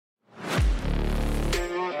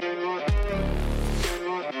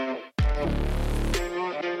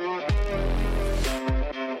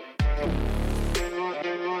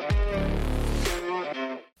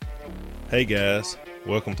Hey guys,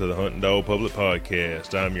 welcome to the Hunting Dog Public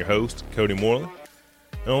Podcast. I'm your host, Cody Moreland.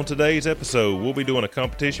 And on today's episode, we'll be doing a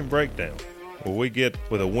competition breakdown where we get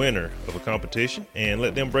with a winner of a competition and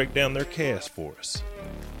let them break down their cast for us.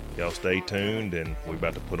 Y'all stay tuned and we're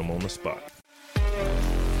about to put them on the spot.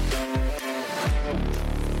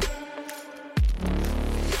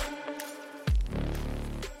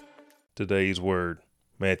 Today's word,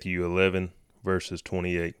 Matthew 11, verses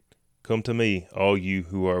 28. Come to me, all you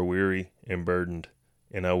who are weary and burdened,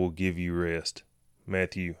 and I will give you rest.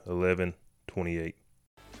 Matthew 11:28.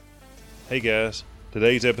 Hey guys,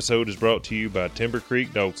 today's episode is brought to you by Timber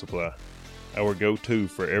Creek Dog Supply, our go-to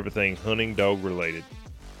for everything hunting dog related.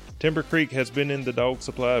 Timber Creek has been in the dog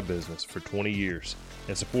supply business for 20 years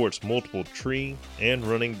and supports multiple tree and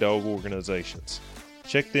running dog organizations.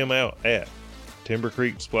 Check them out at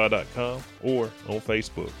timbercreeksupply.com or on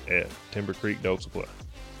Facebook at Timber Creek Dog Supply.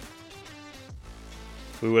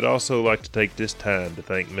 We would also like to take this time to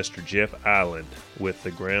thank Mr. Jeff Island with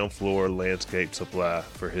the Ground Floor Landscape Supply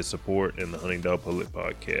for his support in the Hunting Dog Public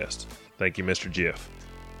Podcast. Thank you, Mr. Jeff.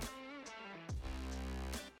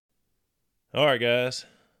 All right, guys.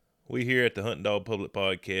 We here at the Hunting Dog Public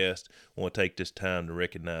Podcast want to take this time to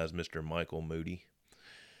recognize Mr. Michael Moody.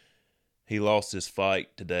 He lost his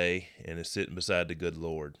fight today and is sitting beside the good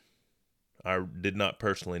Lord. I did not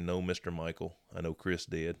personally know Mr. Michael. I know Chris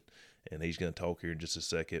did. And he's going to talk here in just a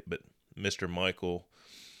second. But Mr. Michael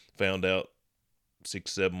found out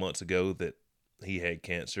 6-7 months ago that he had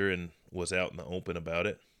cancer and was out in the open about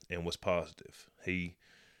it and was positive. He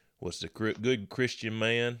was a good Christian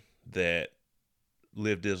man that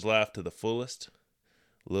lived his life to the fullest,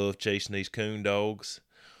 loved chasing these coon dogs,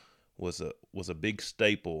 was a big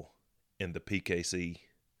staple in the PKC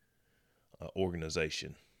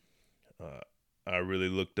organization. I really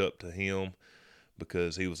looked up to him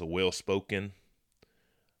because he was a well-spoken,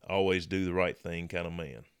 always do the right thing kind of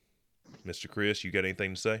man. Mr. Chris, you got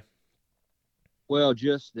anything to say? Well,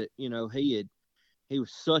 just that, he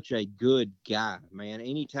was such a good guy, man.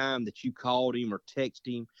 Anytime that you called him or texted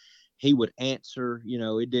him, he would answer.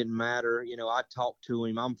 It didn't matter. I talked to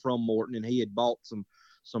him. I'm from Morton, and he had bought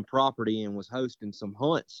some property and was hosting some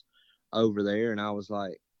hunts over there. And I was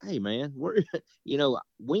like, hey man, we're,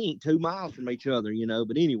 we ain't 2 miles from each other,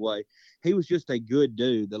 but anyway, he was just a good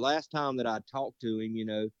dude. The last time that I talked to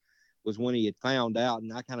him, was when he had found out,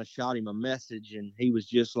 and I kind of shot him a message, and he was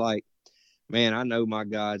just like, man, I know my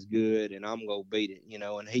God's good and I'm going to beat it, and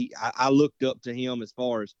I looked up to him as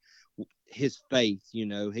far as his faith,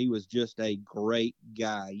 he was just a great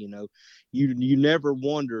guy. You never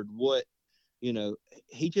wondered what,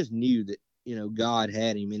 he just knew that, God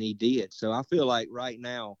had him, and he did. So I feel like right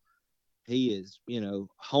now he is,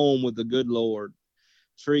 home with the good Lord,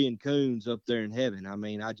 treeing coons up there in heaven. I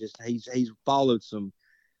mean, he's followed some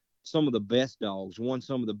of the best dogs, won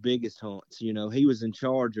some of the biggest hunts. He was in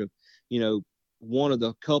charge of, one of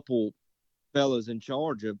the couple fellas in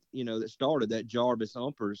charge of, that started that Jarvis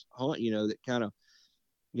Umpers hunt, that kind of,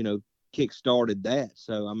 kick started that.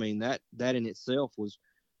 So, I mean, that in itself was,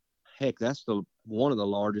 heck, that's one of the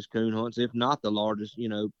largest coon hunts, if not the largest,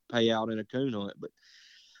 payout in a coon hunt. But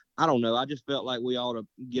I don't know. I just felt like we ought to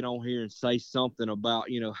get on here and say something about,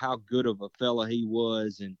 how good of a fella he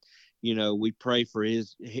was. And, we pray for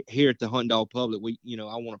his, here at the Hunt Dog Public,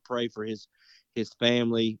 I want to pray for his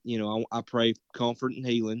family. I pray comfort and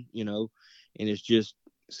healing, and it's just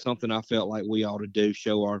something I felt like we ought to do,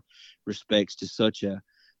 show our respects to such a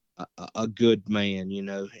good man,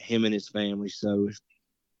 him and his family. So,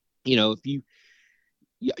 if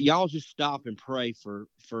y'all just stop and pray for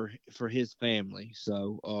his family.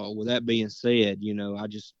 So with that being said,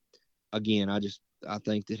 I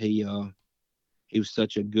think that he was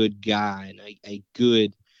such a good guy and a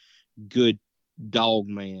good dog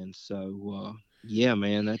man. So yeah,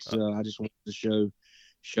 man, that's I just wanted to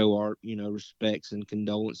show our respects and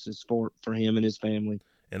condolences for him and his family.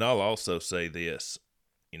 And I'll also say this,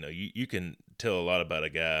 you can tell a lot about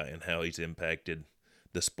a guy and how he's impacted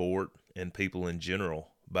the sport and people in general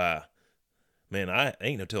by, man, I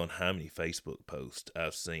ain't no telling how many Facebook posts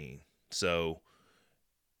I've seen. So,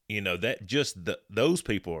 that just those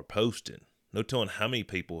people are posting. No telling how many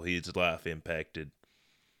people his life impacted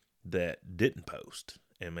that didn't post.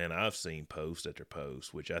 And man, I've seen post after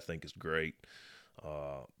post, which I think is great.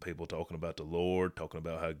 People talking about the Lord, talking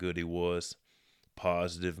about how good he was,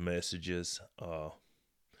 positive messages. And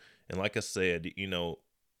like I said,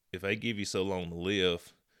 if they give you so long to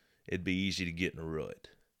live, it'd be easy to get in a rut.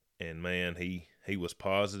 And man, he was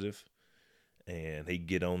positive, and he'd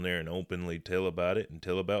get on there and openly tell about it and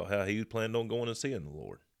tell about how he planned on going and seeing the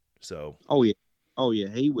Lord. So, oh yeah,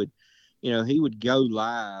 he would. he would go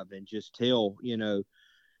live and just tell,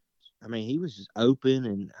 I mean, he was just open.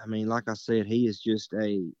 And I mean, like I said, he is just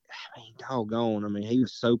doggone. I mean, he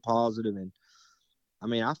was so positive. And I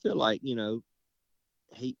mean, I feel like,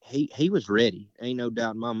 he was ready. Ain't no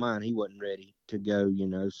doubt in my mind he wasn't ready to go,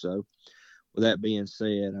 So with that being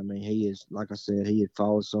said, I mean, he is, like I said, he had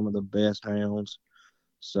followed some of the best hounds.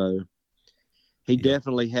 So he Yep.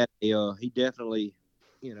 definitely he definitely,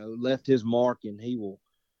 left his mark, and he will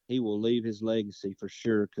leave his legacy for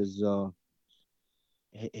sure, because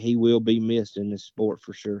he will be missed in this sport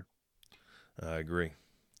for sure. I agree.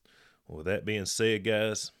 Well, with that being said,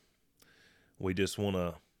 guys, we just want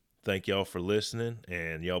to thank y'all for listening,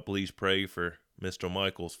 and y'all please pray for Mr.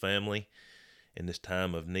 Michael's family in this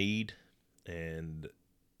time of need, and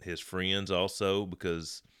his friends also,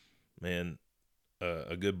 because, man,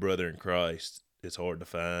 a good brother in Christ is hard to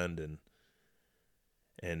find,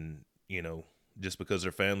 and just because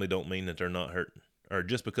they're family don't mean that they're not hurting, or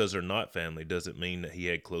just because they're not family doesn't mean that he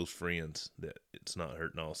had close friends that it's not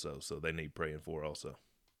hurting also. So they need praying for also.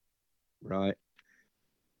 Right.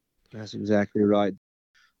 That's exactly right.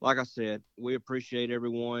 Like I said, we appreciate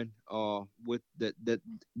everyone with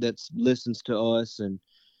that listens to us. And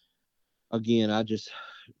again, I just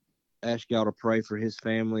ask y'all to pray for his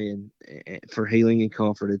family, and for healing and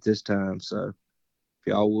comfort at this time. So if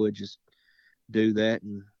y'all would just do that.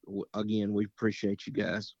 And again, we appreciate you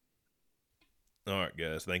guys. All right,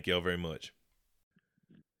 guys. Thank y'all very much.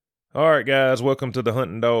 All right, guys. Welcome to the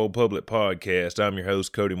Hunting Dog Public Podcast. I'm your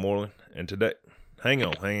host, Cody Moreland. And today, hang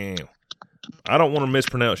on. I don't want to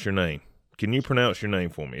mispronounce your name. Can you pronounce your name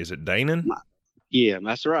for me? Is it Dainon? Yeah,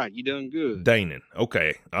 that's right. You doing good. Dainon.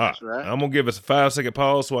 Okay. All right. That's right. I'm going to give us a 5-second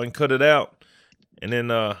pause so I can cut it out. And then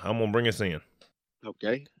I'm going to bring us in.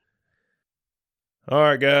 Okay. All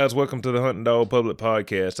right, guys. Welcome to the Hunting Dog Public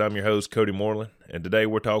Podcast. I'm your host, Cody Moreland. And today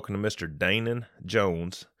we're talking to Mr. Dainon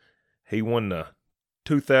Jones. He won the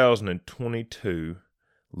 2022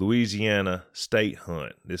 Louisiana State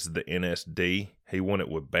Hunt. This is the NSD. He won it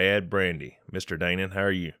with Bad Brandy. Mr. Dainon, how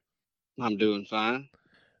are you? I'm doing fine.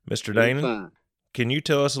 Mr. Doing Dainon, fine. can you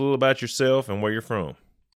tell us a little about yourself and where you're from?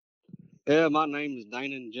 Yeah, my name is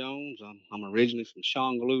Dainon Jones. I'm originally from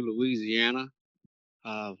Shongaloo, Louisiana.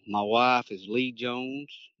 My wife is Lee Jones.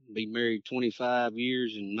 Be married 25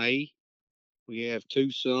 years in May. We have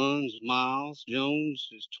 2 sons. Miles Jones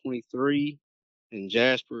is 23, and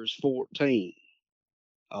Jasper is 14.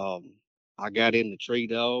 Um, I got into tree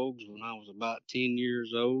dogs when I was about 10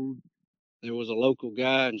 years old. There was a local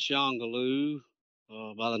guy in Shongaloo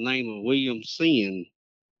by the name of William Sin.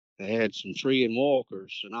 They had some tree and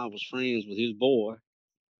walkers, and I was friends with his boy.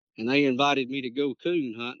 And they invited me to go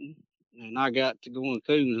coon hunting. And I got to going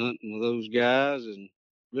coon hunting with those guys and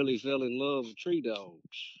really fell in love with tree dogs.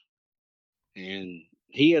 And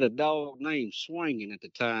he had a dog named Swinging at the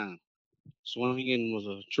time. Swinging was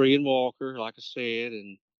a tree and walker, like I said,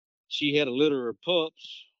 and she had a litter of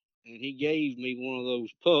pups. And he gave me one of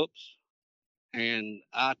those pups, and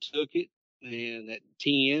I took it and at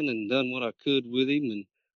 10 and done what I could with him. And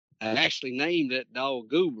I actually named that dog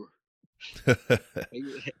Goober.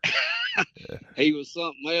 He was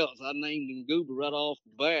something else. I named him Goober right off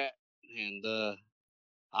the bat, and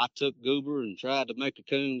I took Goober and tried to make a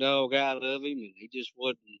coon dog out of him, and he just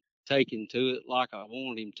wasn't taking to it like I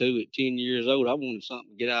wanted him to at 10 years old. I wanted something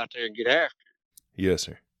to get out there and get after. Yes,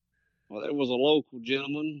 sir. Well, there was a local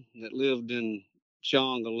gentleman that lived in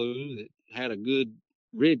Shongaloo that had a good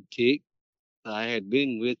red tick I had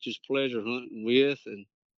been with, just pleasure hunting with, and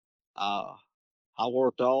I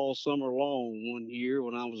worked all summer long one year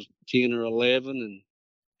when I was 10 or 11,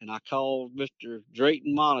 and I called Mr.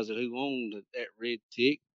 Drayton Monizet, who owned that red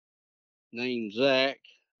tick, named Zach,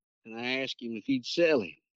 and I asked him if he'd sell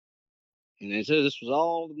him. And they said this was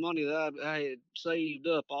all the money that I had saved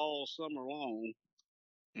up all summer long.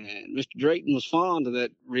 And Mr. Drayton was fond of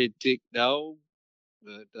that red tick dog,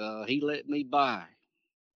 but he let me buy.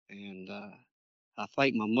 And I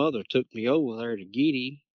think my mother took me over there to get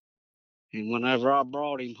him. And whenever I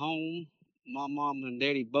brought him home, my mom and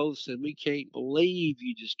daddy both said, "We can't believe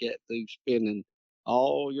you just got through spending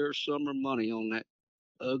all your summer money on that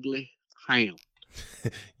ugly hound."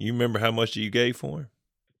 You remember how much you gave for him?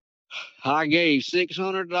 I gave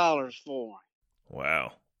 $600 for him.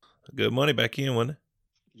 Wow. Good money back in, wasn't it?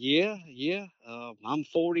 Yeah. I'm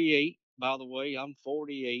 48, by the way. I'm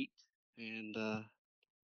 48. And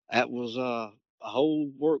that was a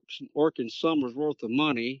whole working summer's worth of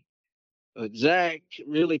money. But Zach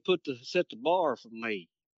really set the bar for me.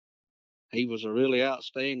 He was a really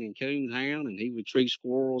outstanding coon hound, and he would tree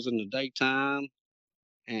squirrels in the daytime.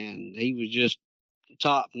 And he was just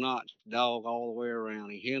top-notch dog all the way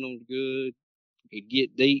around. He handled good. He'd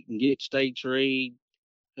get deep and get state trade.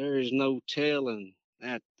 There is no telling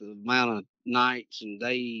at the amount of nights and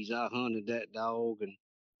days I hunted that dog, and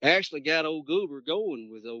actually got old Goober going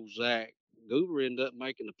with old Zach. Goober ended up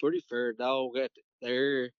making a pretty fair dog at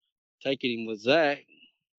there, taking him with Zach.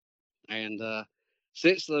 And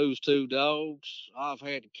since those two dogs, I've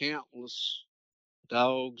had countless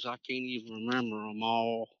dogs. I can't even remember them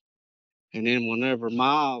all. And then whenever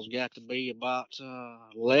Miles got to be about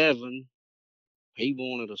 11, he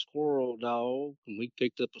wanted a squirrel dog, and we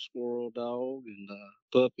picked up a squirrel dog and a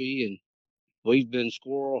puppy, and we've been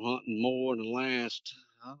squirrel hunting more in the last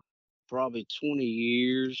probably 20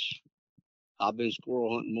 years. I've been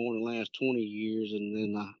squirrel hunting more in the last 20 years, and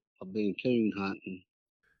then I've been coon hunting.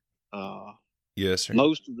 Yes, sir.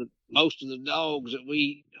 Most of the dogs that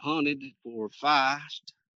we hunted were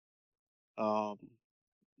feist. Um,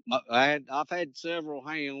 I've had several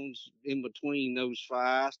hounds in between those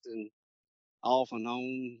feist, and off and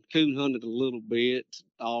on. Coon hunted a little bit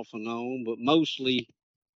off and on, but mostly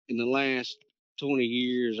in the last 20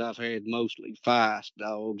 years, I've had mostly feist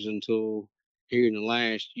dogs until here in the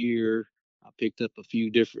last year, I picked up a few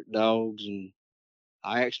different dogs, and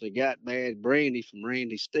I actually got Bad Brandy from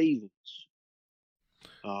Randy Stevens.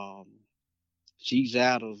 She's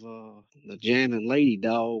out of the Jammin' Lady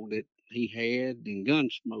dog that he had in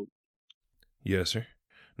Gunsmoke. Yes, sir.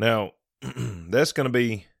 Now, that's going to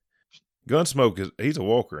be Gunsmoke. He's a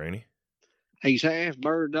walker, ain't he? He's half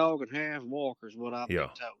bird dog and half walker is what I've been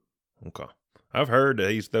told. Okay. I've heard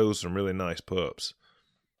that he throws some really nice pups.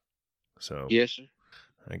 So yes, sir.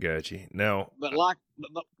 I got you. Now, but like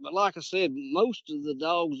I said, most of the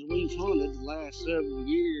dogs that we've hunted the last several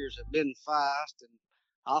years have been feist, and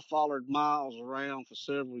I followed Miles around for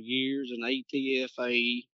several years in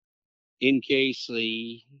ATFA,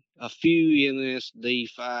 NKC, a few NSD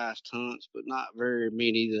feist hunts, but not very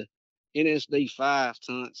many. The NSD feist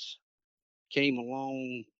hunts came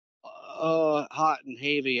along hot and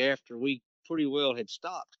heavy after we pretty well had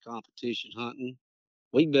stopped competition hunting.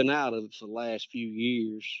 We've been out of it for the last few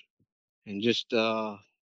years, and just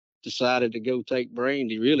decided to go take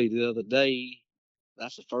Brandy really the other day.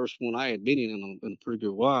 That's the first one I had been in a pretty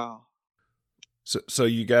good while. So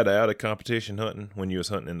you got out of competition hunting when you was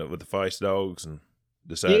hunting with the feist dogs and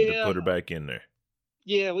decided to put her back in there?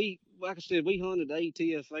 Yeah, like I said, we hunted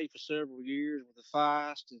ATFA for several years with the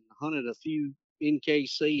feist, and hunted a few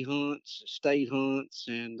NKC hunts, state hunts,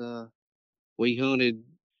 and we hunted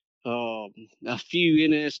a few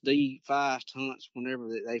NSD feist hunts whenever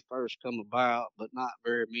they first come about, but not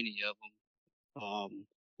very many of them.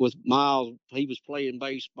 With Miles, he was playing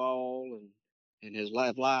baseball, and his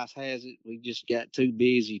life has it, we just got too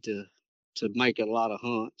busy to make a lot of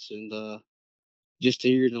hunts. And just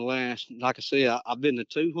here in the last, like I said, I've been to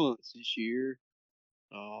 2 hunts this year.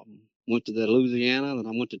 Went to the Louisiana, and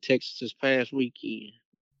I went to Texas this past weekend.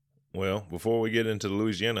 Well, before we get into the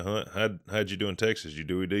Louisiana hunt, how'd you do in Texas? You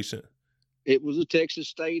do decent? It was a Texas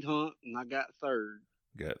state hunt, and I got third.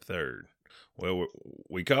 Got third. Well,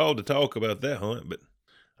 we called to talk about that hunt, but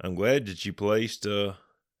I'm glad that you placed,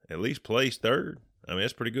 at least placed third. I mean,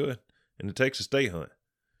 that's pretty good in the Texas state hunt.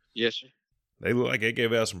 Yes, sir. They look like they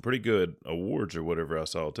gave out some pretty good awards or whatever I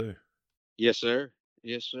saw too. Yes, sir.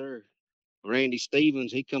 Yes, sir. Randy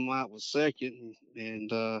Stevens, he come out with second and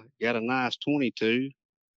got a nice 22.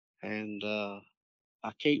 And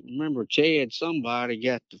I can't remember, Chad somebody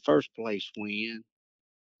got the first place win.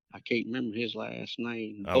 I can't remember his last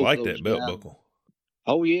name. I like that belt buckle.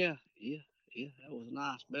 Oh, yeah. That was a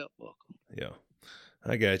nice belt buckle. Yeah,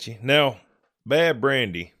 I got you. Now, Bad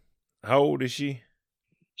Brandy, how old is she?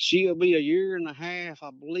 She'll be a year and a half, I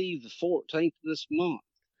believe, the 14th of this month.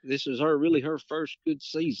 This is her first good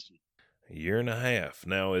season. A year and a half.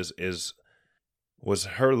 Now, was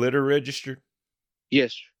her litter registered?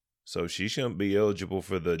 Yes, sir. So she shouldn't be eligible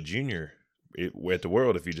for the junior at the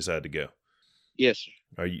World if you decide to go. Yes, sir.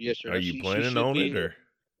 Are you? Yes, sir. Are you planning on it or?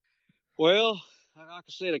 Well, like I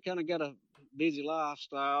said, I kind of got a busy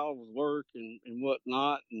lifestyle with work and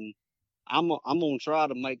whatnot, and I'm gonna try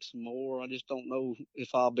to make some more. I just don't know if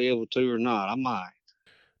I'll be able to or not. I might.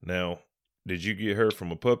 Now, did you get her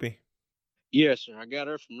from a puppy? Yes, sir. I got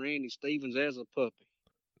her from Randy Stevens as a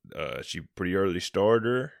puppy. She pretty early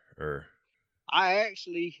starter, or?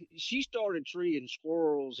 She started treeing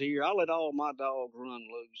squirrels here. I let all my dogs run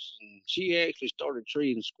loose, and she actually started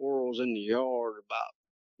treeing squirrels in the yard about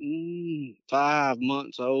 5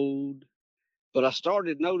 months old. But I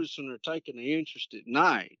started noticing her taking an interest at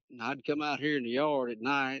night. And I'd come out here in the yard at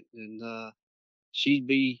night, and she'd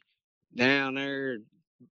be down there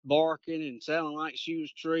barking and sounding like she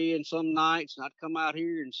was treeing some nights. And I'd come out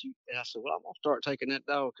here and I said, well, I'm going to start taking that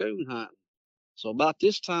dog coon hunting. So about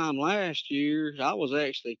this time last year, I was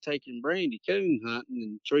actually taking Brandy coon hunting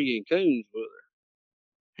and treeing coons with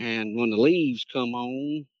her. And when the leaves come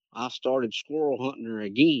on, I started squirrel hunting her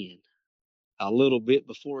again a little bit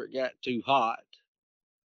before it got too hot.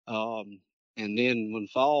 And then when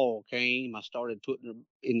fall came, I started putting her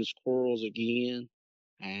in the squirrels again.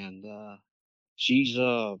 And she's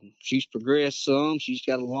progressed some. She's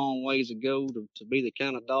got a long ways to go to be the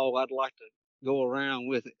kind of dog I'd like to go around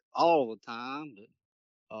with it all the time.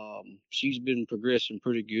 But she's been progressing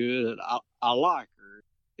pretty good. I like her.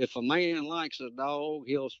 If a man likes a dog,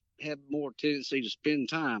 he'll have more tendency to spend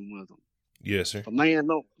time with them. Yes, sir. If a man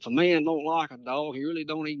don't like a dog, he really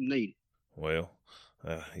don't even need it. Well,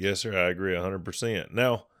 yes, sir. I agree 100%.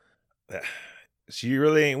 Now, she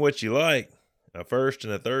really ain't what you like. A first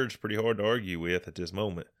and a third's pretty hard to argue with at this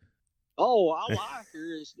moment. Oh, I like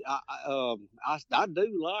her. I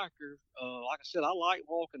do like her. Like I said, I like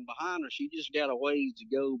walking behind her. She just got a ways to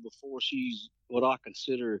go before she's what I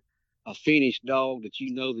consider a finished dog that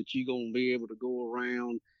you know that you're gonna be able to go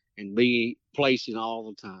around and be placing all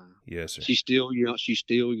the time. Yes, sir. She's still young. She's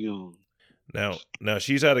still young. Now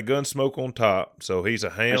she's had a gun smoke on top, so he's a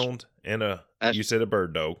hound and you said a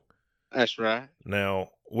bird dog. That's right. Now,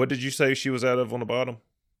 what did you say she was out of on the bottom?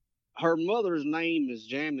 Her mother's name is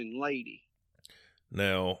Jammin' Lady.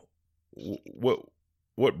 Now,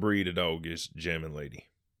 what breed of dog is Jammin' Lady?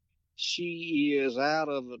 She is out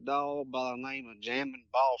of a dog by the name of Jammin'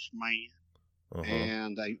 Boss Man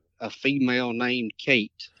and a female named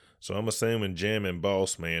Kate. So I'm assuming Jammin'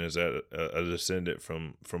 Boss Man is that a descendant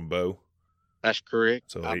from Bo? That's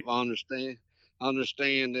correct. So I understand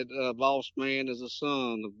that Boss Man is a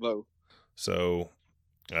son of Bo. So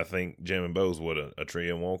I think Jammin' Bo's what a tree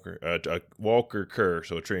and walker, a walker cur,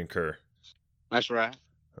 so a tree and cur. That's right.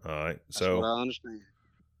 All right. That's what I understand.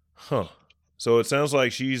 Huh. So it sounds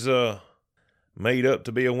like she's made up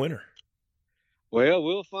to be a winner. Well,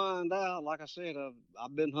 we'll find out. Like I said,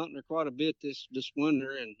 I've been hunting her quite a bit this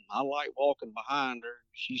winter, and I like walking behind her.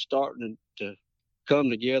 She's starting to come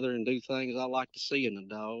together and do things I like to see in a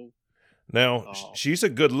dog. Now, she's a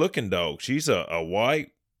good-looking dog. She's a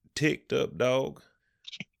white, ticked-up dog.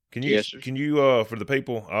 Can you, for the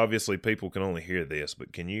people, obviously people can only hear this,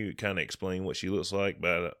 but can you kind of explain what she looks like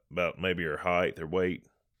about maybe her height, her weight?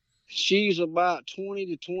 She's about 20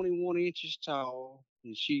 to 21 inches tall,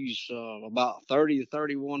 and she's about 30 to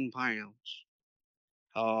 31 pounds.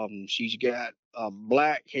 She's got a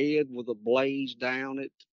black head with a blaze down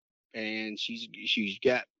it, and she's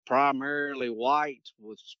got primarily white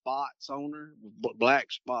with spots on her,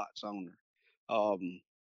 black spots on her.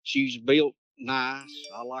 She's built nice.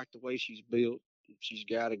 I like the way she's built. She's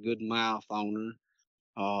got a good mouth on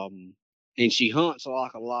her. And she hunts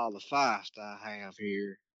like a lot of the feist I have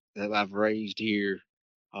here that I've raised here.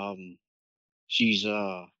 She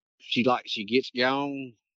gets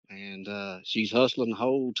going and she's hustling the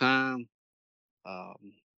whole time.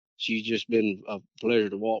 She's just been a pleasure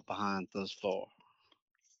to walk behind thus far.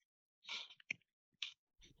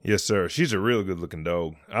 Yes, sir. She's a real good looking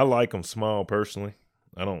dog. I like them small personally.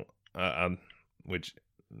 Which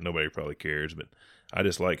nobody probably cares, but I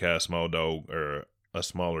just like how a small dog or a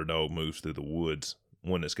smaller dog moves through the woods.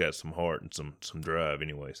 One that's got some heart and some drive,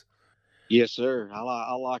 anyways. Yes, sir.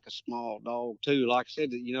 I like a small dog too. Like I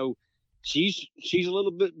said, she's a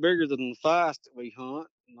little bit bigger than the feist that we hunt.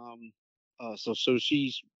 So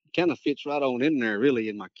she's kind of fits right on in there, really,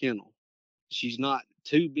 in my kennel. She's not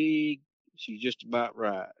too big. She's just about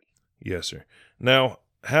right. Yes, sir. Now,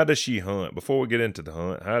 how does she hunt? Before we get into the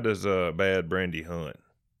hunt, how does Bad Brandy hunt?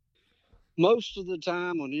 Most of the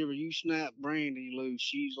time, whenever you snap Brandy loose,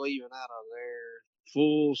 she's leaving out of there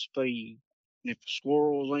full speed. And if the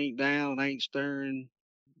squirrels ain't down, ain't stirring,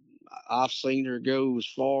 I've seen her go as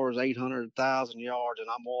far as 800, 1,000 yards, and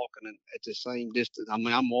I'm walking at the same distance. I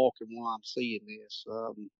mean, I'm walking while I'm seeing this.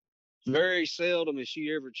 Very seldom is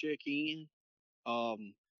she ever check in.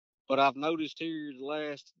 But I've noticed here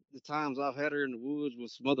the times I've had her in the woods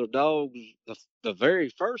with some other dogs, the very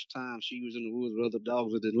first time she was in the woods with other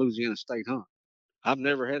dogs with the Louisiana State Hunt. I've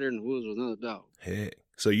never had her in the woods with another dog. Heck.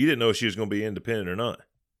 So you didn't know if she was going to be independent or not?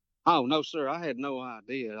 Oh, no, sir. I had no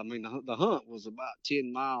idea. I mean, the hunt was about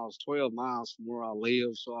 10 miles, 12 miles from where I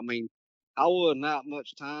live. So, I mean, I wasn't out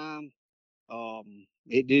much time.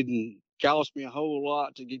 It didn't cost me a whole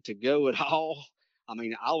lot to get to go at all. I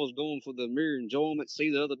mean, I was going for the mere enjoyment,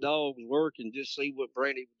 see the other dogs work, and just see what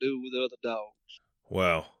Brandy would do with the other dogs.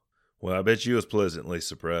 Wow. Well, I bet you was pleasantly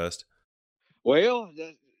surprised. Well,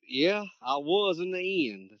 Yeah, I was in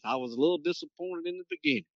the end. I was a little disappointed in the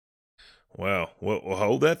beginning. Wow. Well,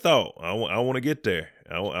 hold that thought. I want to get there.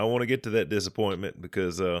 I want to get to that disappointment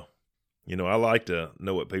because, I like to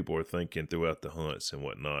know what people are thinking throughout the hunts and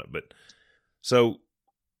whatnot. But so,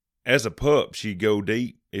 as a pup, she'd go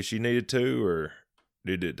deep if she needed to, or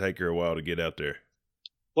did it take her a while to get out there?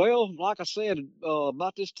 Well, like I said,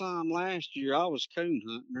 about this time last year, I was coon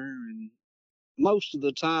hunting her, and most of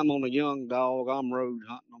the time on a young dog, I'm road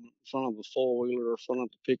hunting them in front of a four wheeler or front of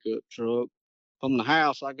the pickup truck. From the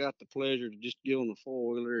house, I got the pleasure to just get on the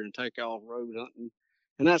four wheeler and take off road hunting,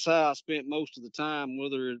 and that's how I spent most of the time.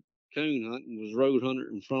 Whether coon hunting was road hunting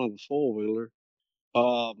in front of a four wheeler.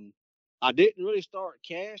 Um, I didn't really start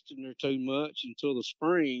casting her too much until the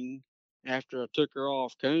spring after I took her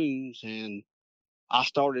off coons, and I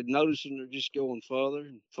started noticing her just going further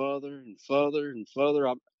and further and further and further.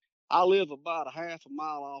 I live about a half a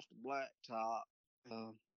mile off the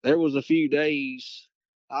blacktop. There was a few days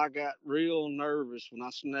I got real nervous when I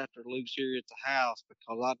snapped her loose here at the house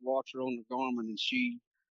because I'd watch her on the Garmin and she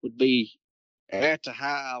would be at the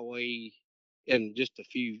highway in just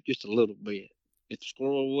a little bit. If the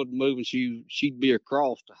squirrel wasn't moving, she'd be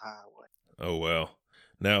across the highway. Oh, wow.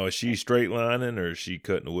 Now, is she straight lining or is she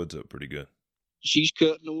cutting the woods up pretty good? She's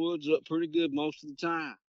cutting the woods up pretty good most of the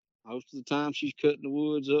time. Most of the time, she's cutting the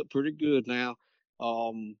woods up pretty good now.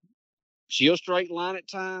 Um, she'll straight line at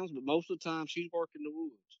times, but most of the time she's working the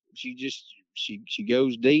woods. She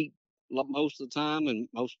goes deep most of the time, and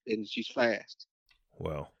she's fast.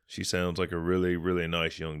 Wow. She sounds like a really, really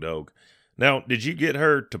nice young dog. Now, did you get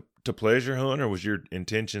her to pleasure hunt or was your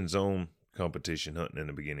intentions on competition hunting in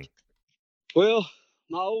the beginning? Well,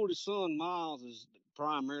 my oldest son Miles is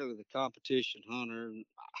primarily the competition hunter. And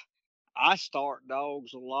I start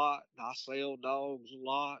dogs a lot. I sell dogs a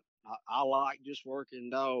lot. I like just working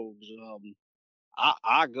dogs.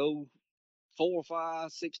 I go 4,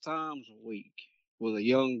 5, 6 times a week with a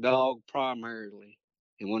young dog primarily.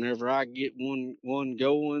 And whenever I get one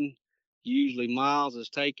going, usually Miles is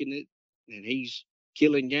taking it and he's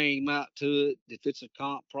killing game out to it. If it's a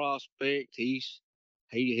comp prospect,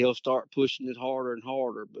 he'll start pushing it harder and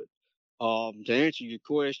harder. But to answer your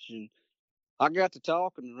question, I got to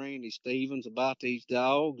talking to Randy Stevens about these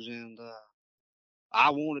dogs, and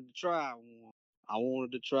I wanted to try one. I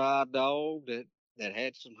wanted to try a dog that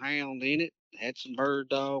had some hound in it, had some bird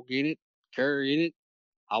dog in it, cur in it.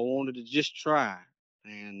 I wanted to just try,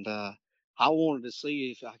 and I wanted to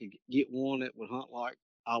see if I could get one that would hunt like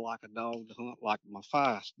I like a dog to hunt like my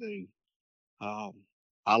Feist do. Um,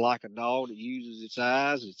 I like a dog that uses its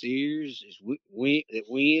eyes, its ears, that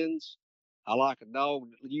wins. I like a dog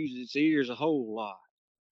that uses its ears a whole lot,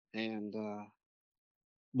 and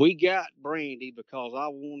we got Brandy because I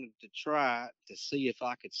wanted to try it to see if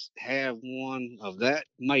I could have one of that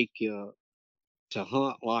makeup to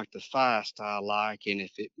hunt like the Feist I like. And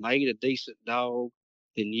if it made a decent dog,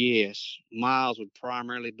 then yes, Miles would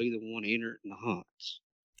primarily be the one entering the hunts.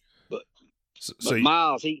 But So, but so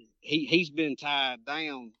Miles, he's been tied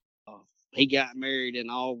down. Uh, he got married in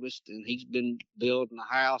August, and he's been building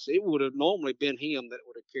a house. It would have normally been him that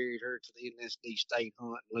would have carried her to the NSD state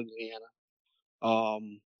hunt in Louisiana.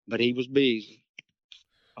 But he was busy.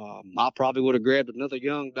 I probably would have grabbed another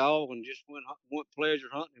young dog and just went pleasure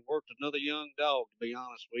hunting and worked another young dog. To be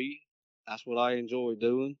honest with you, that's what I enjoy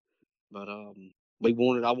doing. But I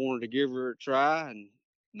wanted to give her a try, and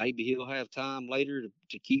maybe he'll have time later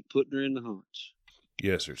to keep putting her in the hunts.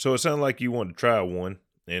 yes, sir. So it sounded like you wanted to try one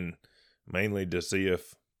and mainly to see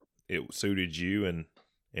if it suited you and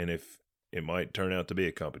if it might turn out to be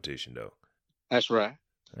a competition dog. That's right.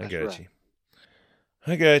 I That's got right. you.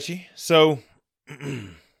 I got you. So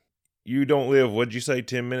you don't live, what'd you say,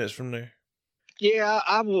 10 minutes from there? Yeah,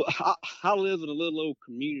 I live in a little old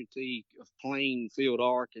community of Plainfield,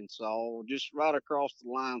 Arkansas, just right across the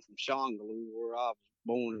line from Shongaloo, where I was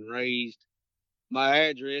born and raised. My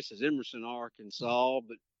address is Emerson, Arkansas,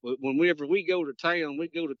 but whenever we go to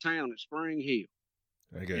town at Spring Hill.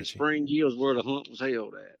 I And got you. Spring Hill is where the hunt was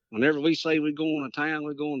held at. Whenever we say we're going to town,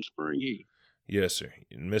 we're going to Spring Hill. Yes, sir.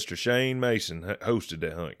 And Mr. Shane Mason hosted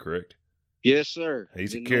that hunt, correct? Yes, sir.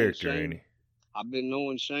 He's a character, ain't he? I've been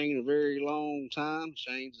knowing Shane a very long time.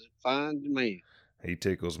 Shane's a fine man. He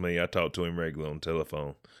tickles me. I talk to him regularly on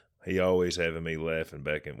telephone. He always having me laughing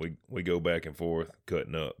back, and we go back and forth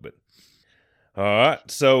cutting up. But all right,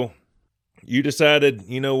 so you decided,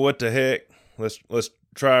 you know what the heck? Let's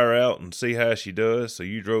try her out and see how she does. So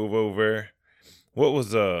you drove over there. What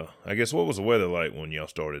was what was the weather like when y'all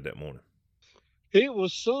started that morning? It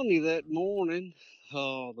was sunny that morning.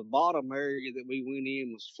 The bottom area that we went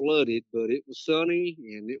in was flooded, but it was sunny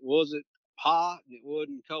and it wasn't hot and it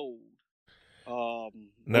wasn't cold.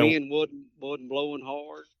 Now, Wind wasn't blowing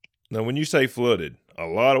hard. now, when you say flooded, a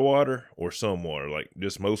lot of water or some water, like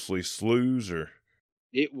just mostly sloughs, or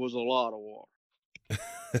It was a lot of water.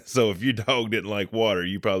 so if your dog didn't like water,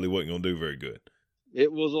 you probably wasn't gonna do very good.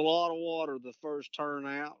 It was a lot of water the first turn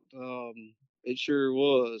out. It sure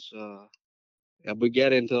was. We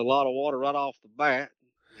got into a lot of water right off the bat,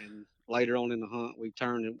 and later on in the hunt, we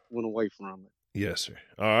turned and went away from it. Yes, sir.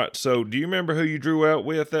 All right. So, do you remember who you drew out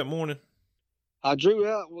with that morning? I drew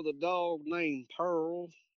out with a dog named Pearl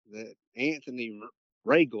that Anthony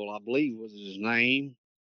Regal, I believe, was his name,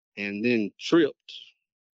 and then Tripped,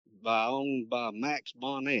 owned by Max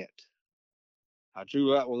Bonnet. I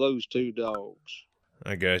drew out with those two dogs.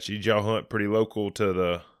 I got you. Did y'all hunt pretty local to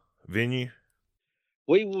the venue?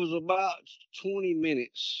 We was about 20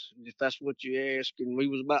 minutes, if that's what you're asking. We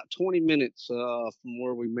was about 20 minutes from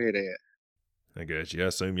where we met at. I got you. I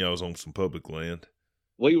assume y'all was on some public land.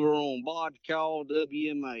 We were on Bodcall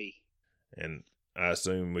WMA. And I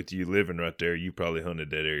assume with you living right there, you probably hunted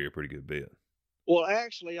that area a pretty good bit. Well,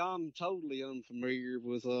 actually, I'm totally unfamiliar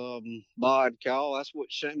with Bodcall. That's what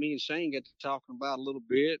me and Shane got to talking about a little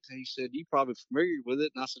bit. He said, "You probably familiar with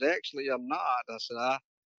it." And I said, "Actually, I'm not." I said,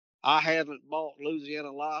 I haven't bought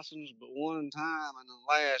Louisiana license but one time in the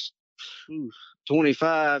last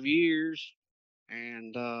 25 years.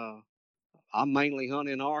 And I'm mainly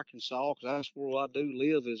hunting in Arkansas because that's where I do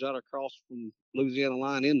live, is right across from Louisiana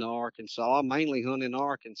line into Arkansas. I mainly hunt in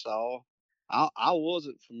Arkansas. I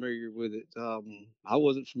wasn't familiar with it. I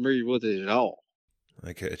wasn't familiar with it at all.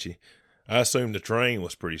 I got you. I assume the terrain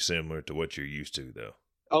was pretty similar to what you're used to, though.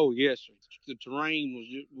 Oh yes, sir. The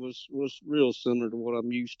terrain was real similar to what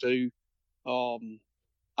I'm used to.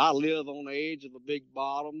 I live on the edge of a big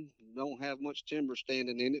bottom. Don't have much timber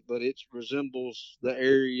standing in it, but it resembles the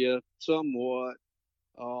area somewhat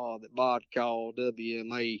that Bodcall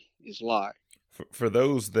WMA is like. For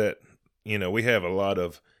those that, we have a lot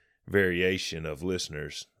of variation of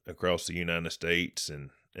listeners across the United States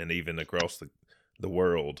and even across the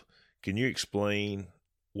world. Can you explain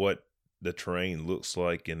what the terrain looks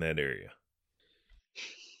like in that area?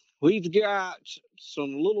 We've got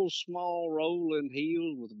some little small rolling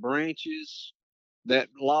hills with branches that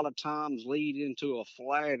a lot of times lead into a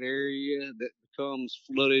flat area that becomes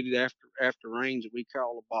flooded after rains that we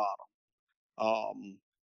call the bottom.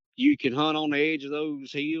 You can hunt on the edge of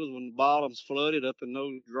those hills when the bottom's flooded up in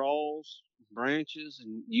those draws, branches,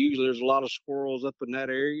 and usually there's a lot of squirrels up in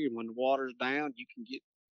that area. And when the water's down,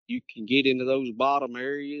 you can get into those bottom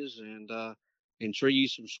areas and tree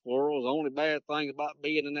some squirrels. The only bad thing about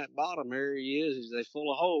being in that bottom area is they're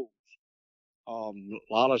full of holes.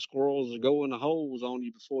 A lot of squirrels go in the holes on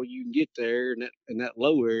you before you can get there in that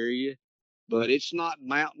low area. But it's not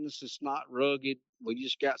mountainous, it's not rugged. We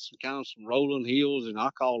just got some rolling hills, and I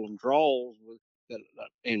call them draws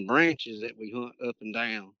and branches that we hunt up and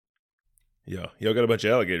down. Yeah, y'all got a bunch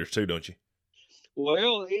of alligators too, don't you?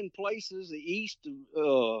 Well, in places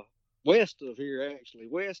west of here, actually,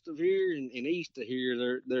 west of here and east of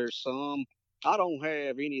here, there's some. I don't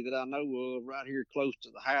have any that I know of right here close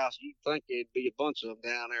to the house. You'd think there'd be a bunch of them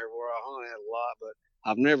down there where I hunt at a lot, but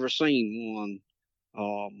I've never seen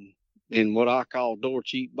one in what I call door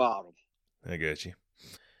cheat bottom. I got you.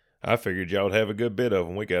 I figured y'all would have a good bit of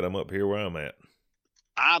them. We got them up here where I'm at.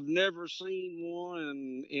 I've never seen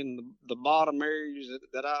one in the bottom areas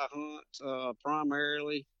that I hunt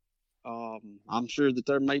primarily. I'm sure that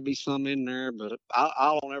there may be some in there, but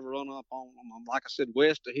I don't ever run up on them. Like I said,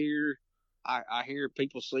 west of here, I hear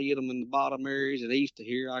people seeing them in the bottom areas, and east of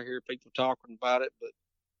here, I hear people talking about it, but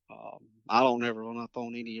I don't ever run up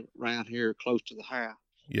on any around here close to the house.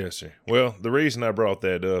 Yes, sir. Well, the reason I brought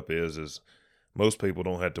that up is most people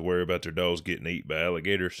don't have to worry about their dogs getting eaten by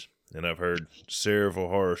alligators, and I've heard several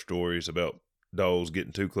horror stories about dogs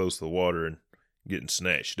getting too close to the water and getting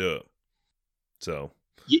snatched up. So.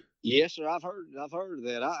 Yes, sir. I've heard of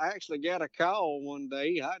that. I actually got a call one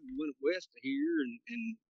day. I went west of here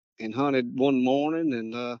and hunted one morning,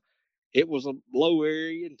 and it was a low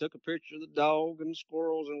area, and took a picture of the dog and the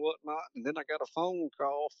squirrels and whatnot. And then I got a phone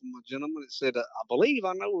call from a gentleman that said, "I believe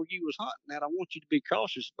I know where you was hunting at. I want you to be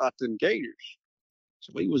cautious about them gators."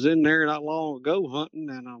 So we was in there not long ago hunting,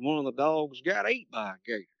 and one of the dogs got ate by a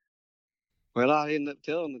gator. Well, I ended up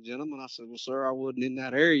telling the gentleman, I said, "Well, sir, I wasn't in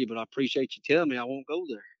that area, but I appreciate you telling me. I won't go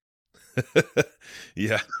there."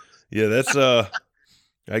 Yeah, that's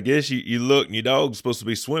I guess you look and your dog's supposed to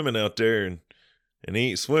be swimming out there and he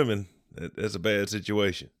ain't swimming. That's a bad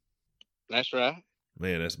situation. That's right.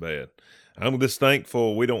 Man, that's bad. I'm just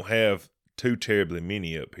thankful we don't have too terribly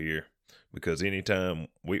many up here, because anytime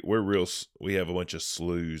we have a bunch of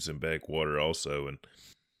sloughs and backwater also, and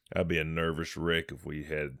I'd be a nervous wreck if we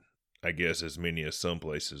had, I guess, as many as some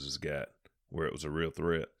places has got where it was a real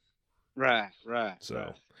threat. Right.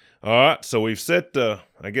 So, all right. So we've set the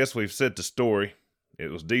story.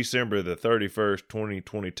 It was December the 31st,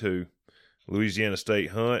 2022. Louisiana State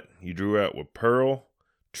Hunt. You drew out with Pearl,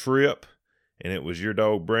 Trip, and it was your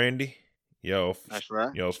dog Brandy. That's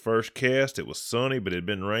right. Y'all's first cast. It was sunny, but it had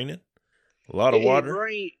been raining. A lot of It had water.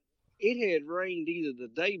 rained. It had rained either the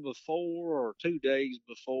day before or 2 days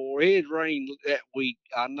before. It had rained that week.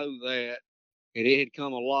 I know that, and it had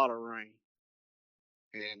come a lot of rain.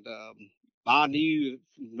 And I knew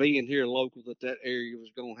being here local that area was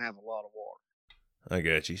going to have a lot of water. I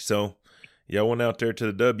got you. So y'all went out there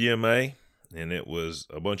to the WMA, and it was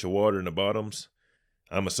a bunch of water in the bottoms.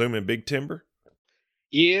 I'm assuming big timber.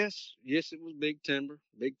 Yes, it was big timber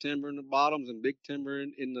in the bottoms, and big timber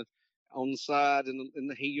in the on the sides and in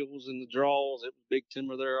the heels and the draws. It was big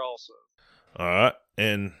timber there also. All right,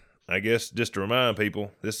 and I guess just to remind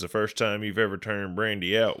people, this is the first time you've ever turned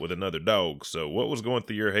Brandy out with another dog. So what was going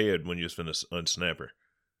through your head when you was finna unsnap her?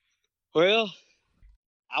 Well,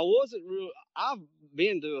 I wasn't real. I've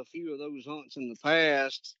been to a few of those hunts in the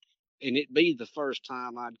past, and it'd be the first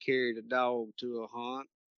time I'd carried a dog to a hunt,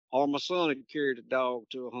 or my son had carried a dog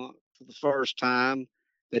to a hunt for the first time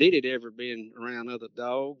that it had ever been around other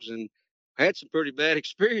dogs, and had some pretty bad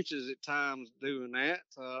experiences at times doing that.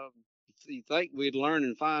 You think we'd learn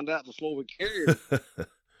and find out before we carried her,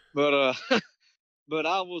 but but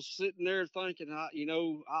I was sitting there thinking,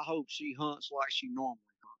 I hope she hunts like she normally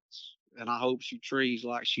hunts, and I hope she trees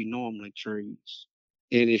like she normally trees.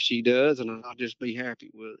 And if she does, then I'll just be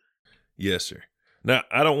happy with it. Yes, sir. Now,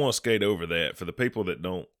 I don't want to skate over that. For the people that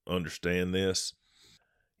don't understand this,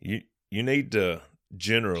 you need to,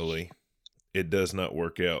 generally, it does not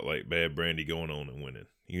work out like Bad Brandy going on and winning.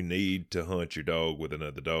 You need to hunt your dog with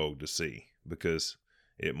another dog to see, because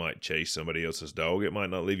it might chase somebody else's dog. It might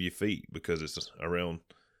not leave your feet because it's around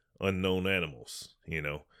unknown animals,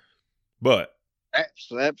 But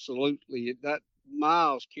Absolutely. That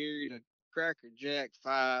Miles carried a Cracker Jack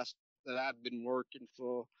feist that I'd been working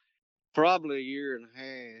for probably a year and a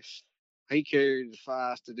half. He carried the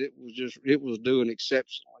feist that it was doing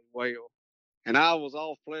exceptionally well. And I was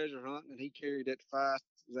off pleasure hunting, and he carried that feist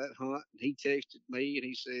that hunt. And he texted me and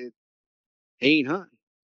he said, "He ain't hunting."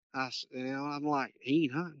 I'm like, "He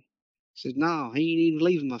ain't hunting." He said, "No, he ain't even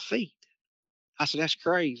leaving my feet." I said, "That's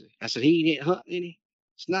crazy." I said, "He ain't hunting any?" He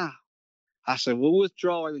said, "No." I said, "We'll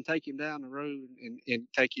withdraw him and take him down the road and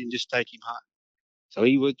just take him hunting." So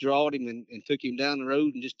he withdrawed him and took him down the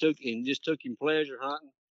road and just took him pleasure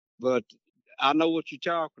hunting. But I know what you're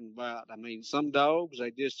talking about. I mean, some dogs,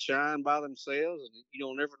 they just shine by themselves, and you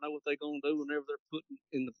don't ever know what they're gonna do whenever they're putting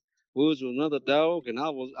in the woods with another dog. And I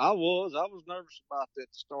was nervous about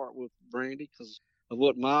that to start with, Brandy, because of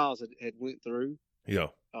what Miles had went through. yeah.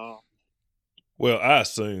 Uh, Well, I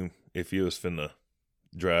assume if you was finna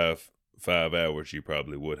drive 5 hours, you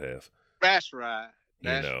probably would have. that's right.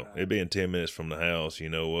 That's right. It being 10 minutes from the house, you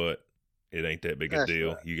know what? It ain't that big a That's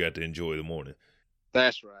deal. right. You got to enjoy the morning.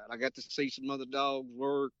 That's right. I got to see some other dogs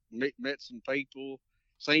work, met some people,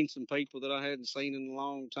 seen some people that I hadn't seen in a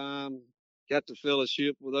long time, got to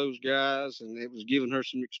fellowship with those guys, and it was giving her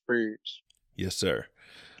some experience. Yes, sir.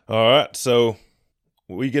 All right, so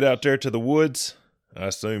we get out there to the woods. I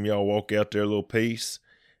assume y'all walk out there a little piece,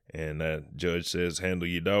 and that judge says handle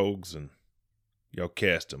your dogs, and y'all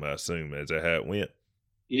cast them, I assume. Is that how it went?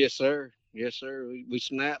 Yes, sir. Yes, sir. We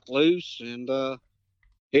snapped loose, and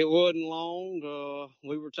it wasn't long.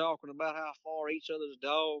 We were talking about how far each other's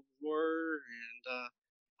dogs were, and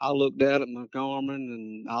I looked down at my Garmin,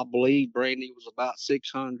 and I believe Brandy was about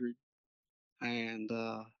 600, and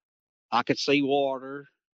I could see water,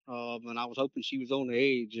 and I was hoping she was on the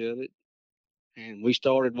edge of it. And we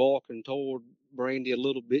started walking toward Brandy a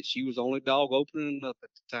little bit. She was the only dog opening up at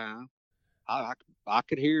the time. I, I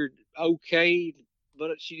could hear it okay,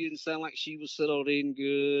 but she didn't sound like she was settled in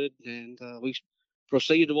good. And we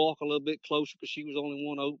proceeded to walk a little bit closer because she was the only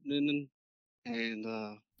one opening.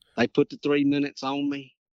 And they put the 3 minutes on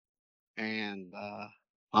me. And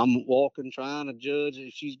I'm walking, trying to judge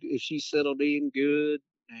if she's settled in good.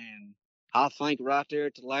 And I think right there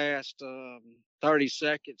at the last 30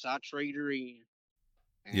 seconds, I treat her in.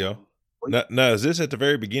 Yeah. And Now, is this at the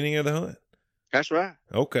very beginning of the hunt? that's right.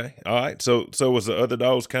 Okay. All right. So was the other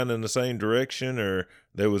dogs kind of in the same direction, or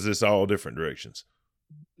there was this all different directions?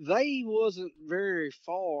 They wasn't very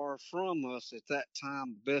far from us at that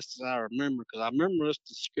time, best as I remember, because I remember us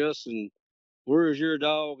discussing where's your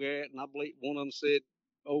dog at, and I believe one of them said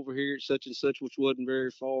over here at such and such, which wasn't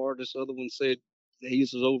very far. This other one said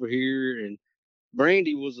his was over here, and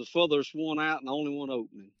Brandy was the furthest one out and the only one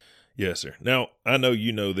opening. Yes, sir. Now, I know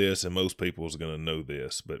you know this, and most people is going to know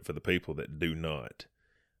this, but for the people that do not,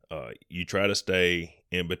 you try to stay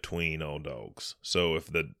in between all dogs. So if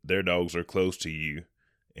their dogs are close to you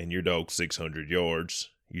and your dog's 600 yards,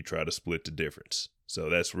 you try to split the difference. So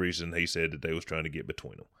that's the reason he said that they was trying to get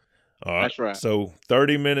between them. All right. That's right. So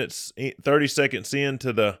 30 seconds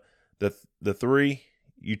into the three,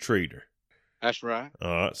 you treat her. That's right. All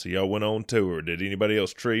right. So y'all went on to her. Did anybody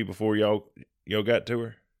else tree before y'all got to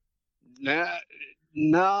her?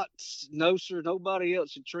 No, sir. Nobody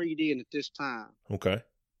else had treed in at this time. Okay.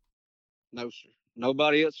 No, sir.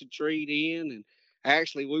 Nobody else had treed in, and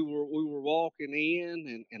actually we were walking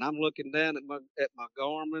in, and I'm looking down at my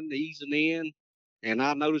Garmin easing in, and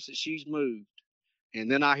I noticed that she's moved,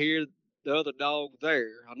 and then I hear the other dog there,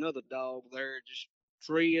 another dog there, just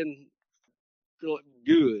treeing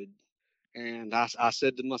good, and I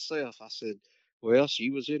said to myself, I said, well, she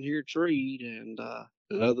was in here treed, and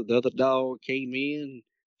the other dog came in,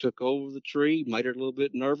 took over the tree, made her a little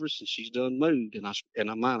bit nervous, and she's done moved, and I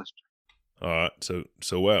minused her. All right,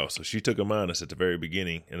 so wow, so she took a minus at the very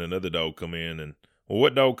beginning, and another dog come in, and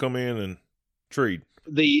what dog come in and treed?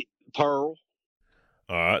 The Pearl.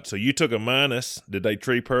 All right, so you took a minus. Did they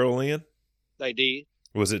tree Pearl in? They did.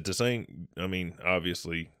 Was it the same? I mean,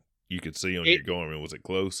 obviously you could see on your Garmin. Was it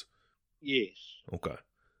close? Yes. Okay.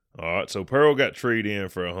 All right, so Pearl got treed in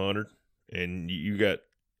for 100, and you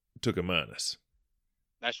took a minus.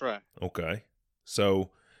 That's right. Okay, so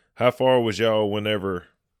how far was y'all whenever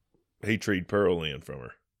he treed Pearl in from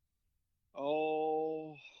her?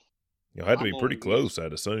 Oh, Y'all had to be pretty close,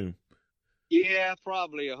 I'd assume. Yeah,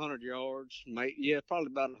 probably 100 yards. Probably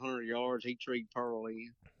about 100 yards. He treed Pearl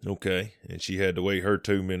in. Okay, and she had to wait her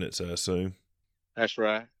 2 minutes, I assume. That's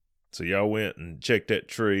right. So y'all went and checked that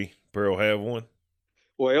tree. Pearl have one?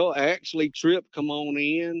 Well, actually, Trip come on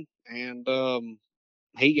in, and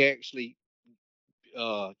he actually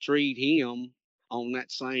treed him on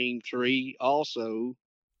that same tree also,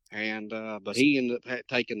 and but he ended up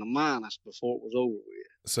taking the minus before it was over with.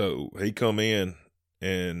 So he come in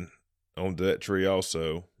and onto that tree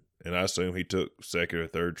also, and I assume he took second or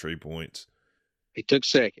third tree points. He took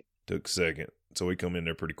second. Took second, so he come in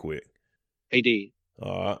there pretty quick. He did.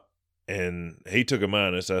 All right, and he took a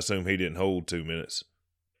minus. I assume he didn't hold 2 minutes.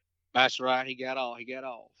 That's right. He got off.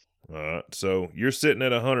 All right, so you're sitting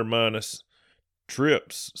at 100 minus.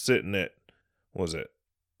 Trips sitting at, was it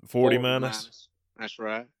 40 minus? That's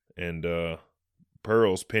right. And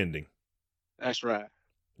Pearl's pending. That's right.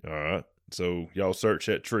 All right. So y'all search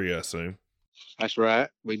that tree, I assume. That's right.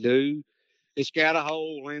 We do. It's got a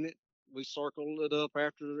hole in it. We circle it up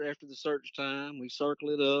after the search time. We circle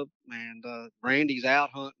it up, and Brandy's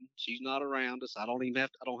out hunting. She's not around us. I don't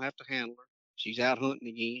have to handle her. She's out hunting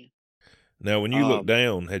again. Now, when you look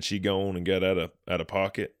down, had she gone and got out of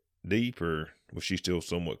pocket deep, or was she still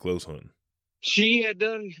somewhat close hunting? She had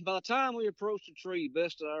done, by the time we approached the tree,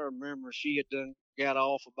 best I remember, she had done got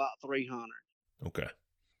off about 300. Okay.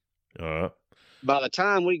 All right. By the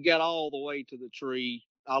time we got all the way to the tree,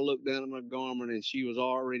 I looked down at my Garmin, and she was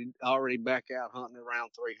already back out hunting around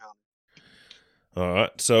 300. All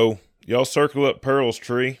right. So y'all circle up Pearl's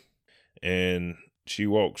tree, and she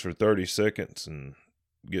walks for 30 seconds and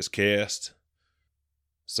gets cast.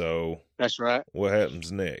 So that's right. What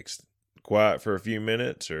happens next? Quiet for a few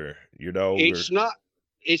minutes, or your dog? It's not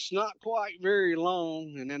quite very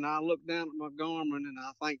long, and then I look down at my Garmin, and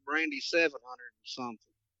I think Brandy's 700 or something,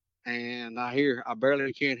 and I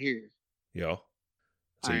barely can't hear. Yeah.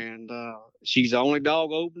 And she's the only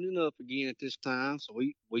dog opening up again at this time, so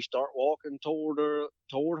we start walking toward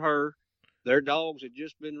her. Their dogs had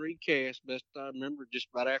just been recast, best I remember, just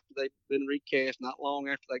right after they'd been recast, not long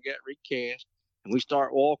after they got recast, and we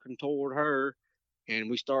start walking toward her, and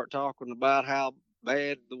we start talking about how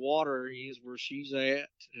bad the water is where she's at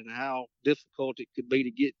and how difficult it could be to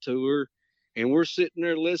get to her. And we're sitting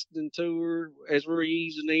there listening to her as we're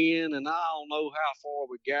easing in, and I don't know how far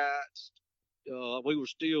we got. We were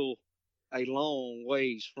still a long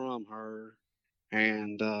ways from her,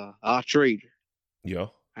 and I treat her. Yeah.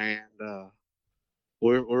 And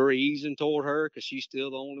we're easing toward her because she's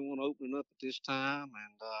still the only one opening up at this time.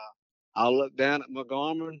 And I look down at my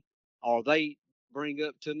Garmin, or they bring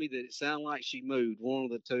up to me that it sounded like she moved, one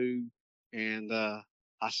of the two. And I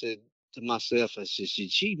said to myself, I said,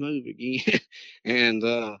 did she move again? And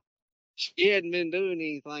she hadn't been doing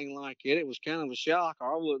anything like it. It was kind of a shock,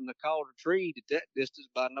 or I wouldn't have called a tree at that distance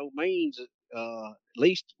by no means. At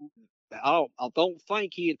least I don't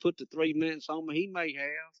think he had put the 3 minutes on me. He may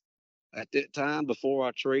have. at that time before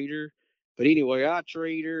I treat her. But anyway, I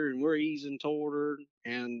treat her and we're easing toward her,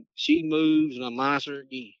 and she moves and I minus her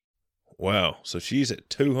again. Wow. So she's at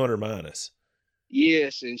 200 minus.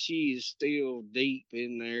 Yes, and she is still deep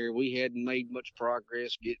in there. We hadn't made much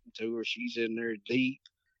progress getting to her. She's in there deep.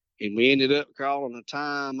 And we ended up calling a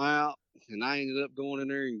timeout, and I ended up going in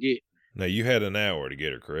there and getting Now, you had an hour to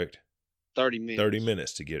get her, correct? 30 minutes. 30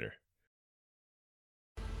 minutes to get her.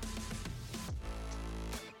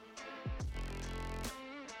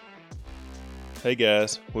 Hey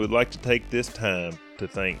guys, we would like to take this time to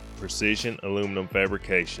thank Precision Aluminum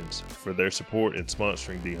Fabrications for their support in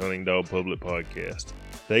sponsoring the Hunting Dog Public Podcast.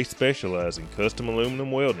 They specialize in custom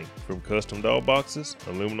aluminum welding from custom dog boxes,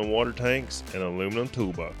 aluminum water tanks, and aluminum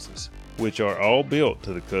toolboxes, which are all built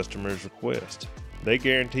to the customer's request. They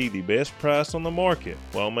guarantee the best price on the market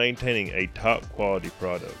while maintaining a top quality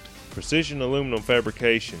product. Precision Aluminum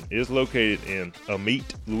Fabrication is located in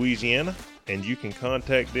Amite, Louisiana, and you can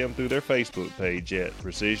contact them through their Facebook page at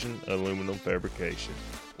Precision Aluminum Fabrication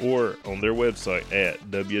or on their website at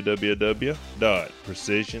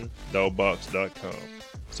www.precisiondogbox.com.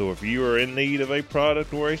 So if you are in need of a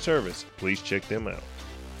product or a service, please check them out.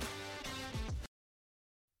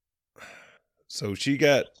 So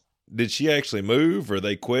did she actually move, or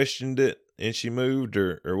they questioned it and she moved,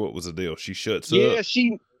 or what was the deal? She shuts up? Yeah,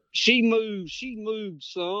 she moved. She moved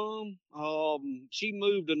some. She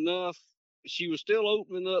moved enough. She was still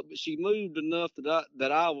opening up, but she moved enough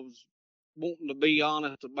that I was wanting to be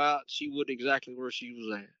honest about. She wasn't exactly where she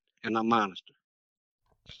was at, and I minused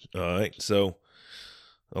her. All right. So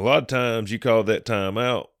a lot of times you call that time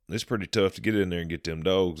out. It's pretty tough to get in there and get them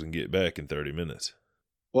dogs and get back in 30 minutes.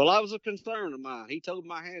 Well, that was a concern of mine. He told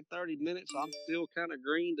me I had 30 minutes. I'm still kind of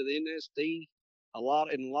green to the NSD in a lot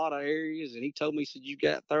of areas, and he told me, he said, you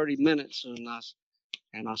got 30 minutes, and I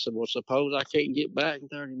said, well, suppose I can't get back in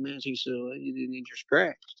 30 minutes. He said, well, you didn't need your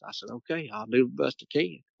scratched. I said, okay, I'll do the best I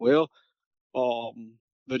can. Well,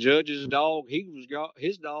 the judge's dog,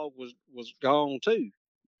 his dog was gone too.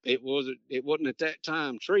 It wasn't at that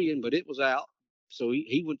time treeing, but it was out. So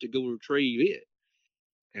he went to go retrieve it.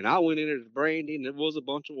 And I went in there to Brandy, and there was a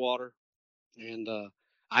bunch of water. And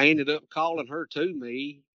I ended up calling her to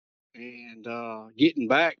me and getting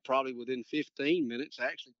back probably within 15 minutes. I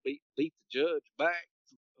actually beat the judge back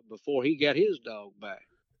before he got his dog back.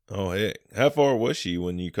 Oh, heck. How far was she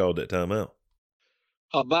when you called that time out?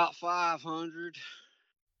 About 500.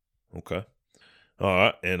 Okay. All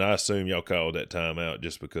right. And I assume y'all called that time out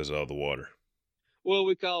just because of all the water. Well,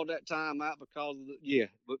 we called that time out because of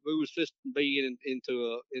but we was just being into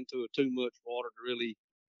a too much water to really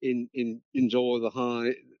enjoy the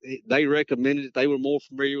hunt. They recommended it. They were more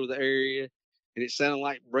familiar with the area, and it sounded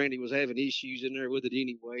like Brandy was having issues in there with it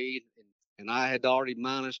anyway. And I had already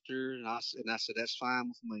minused her, and I said that's fine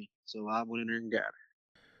with me. So I went in there and got her.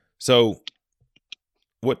 So,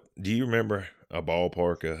 what do you remember a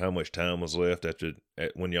ballpark of how much time was left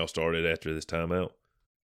when y'all started after this timeout?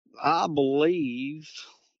 I believe,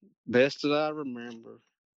 best that I remember,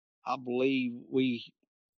 I believe we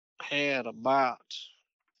had about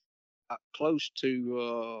close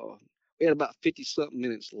to we had about 50 something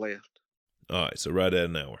minutes left. All right, so right at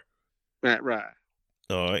an hour. Right.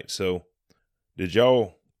 All right, so did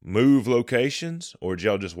y'all move locations, or did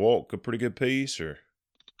y'all just walk a pretty good piece, or?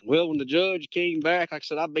 Well, when the judge came back, like I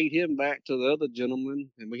said, I beat him back to the other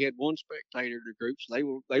gentleman, and we had one spectator in the group, so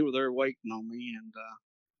they were there waiting on me, and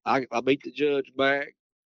I beat the judge back,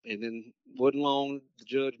 and then wasn't long the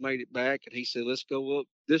judge made it back, and he said, let's go up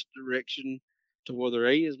this direction to where there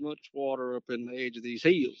ain't as much water up in the edge of these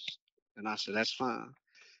hills, and I said that's fine.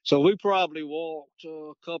 So we probably walked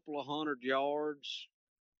a couple of 100 yards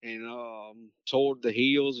and toward the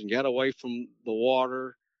hills and got away from the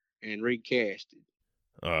water and recasted.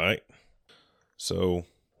 All right. So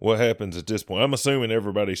what happens at this point? I'm assuming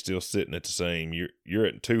everybody's still sitting at the same. You're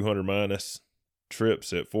at 200 minus,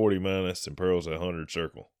 Trips at 40 minus, and Pearl's at 100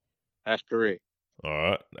 circle. That's correct. All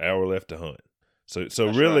right. Hour left to hunt. So That's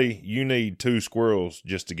really, right. You need 2 squirrels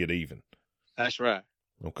just to get even. That's right.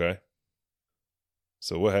 Okay.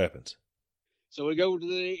 So what happens? So we go to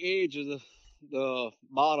the edge of the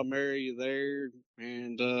bottom area there,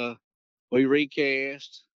 and we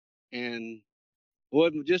recast, and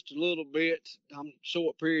wasn't just a little bit. I'm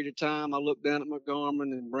short period of time. I looked down at my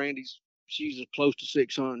Garmin, and she's close to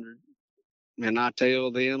 600. And I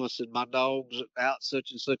tell them, I said, my dog's out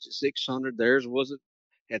such and such at 600. Theirs wasn't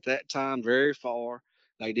at that time very far.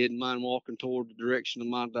 They didn't mind walking toward the direction of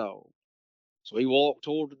my dog. So he walked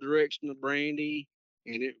toward the direction of Brandy,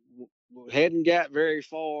 and it hadn't got very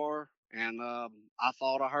far, and I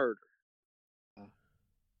thought I heard her.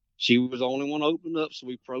 She was the only one opened up, so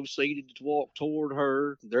we proceeded to walk toward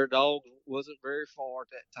her. Their dog wasn't very far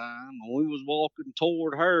at that time. When we was walking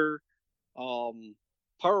toward her,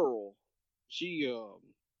 Pearl, she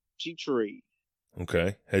treed.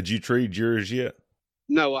 Okay. Had you treed yours yet?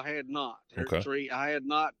 No, I had not. Her Okay. tree, I had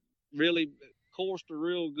not really coursed her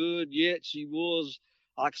real good yet. She was,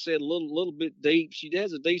 like I said, a little bit deep. She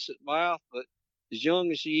has a decent mouth, but as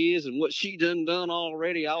young as she is and what she done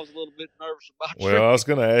already, I was a little bit nervous about Well, I was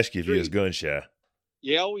going to ask you if you was tree. gun shy.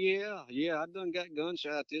 Yeah, oh yeah. I done got gun shy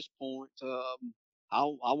at this point. I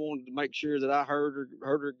wanted to make sure that I heard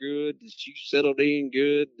her good. That she settled in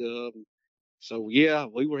good. So yeah,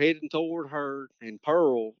 we were heading toward her, and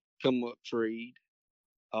Pearl come up treed.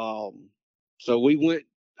 Um, so we went.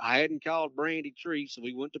 I hadn't called Brandy tree, so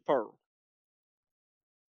we went to Pearl,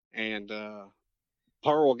 and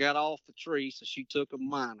Pearl got off the tree, so she took a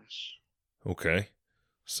minus. Okay.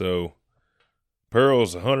 So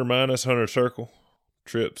Pearl's 100 minus, 100 circle.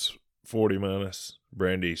 Trips 40 minus.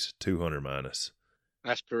 Brandy's 200 minus.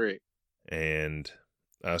 That's correct. And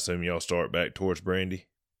I assume y'all start back towards Brandy?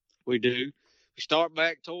 We do. We start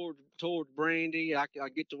back toward Brandy. I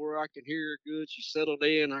get to where I can hear her good. She settled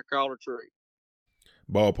in. I called her tree.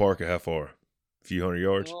 Ballpark of how far? A few hundred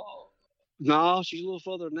yards? No, she's a little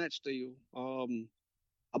further than that still. I'm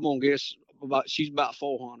gonna guess she's about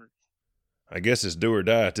 400. I guess it's do or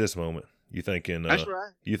die at this moment. You thinking? That's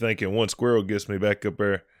right. You thinking one squirrel gets me back up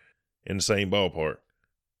there in the same ballpark?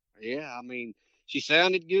 Yeah, I mean, she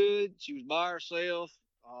sounded good. She was by herself.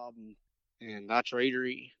 And I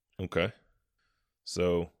treated her. Okay.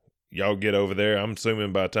 So y'all get over there. I'm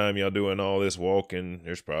assuming by the time y'all doing all this walking,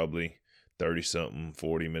 there's probably 30-something,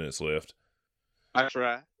 40 minutes left. That's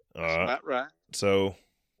right. That's about right. So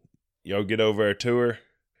y'all get over there to her.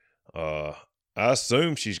 I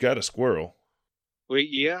assume she's got a squirrel. Well,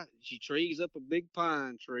 yeah, she trees up a big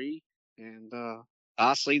pine tree, and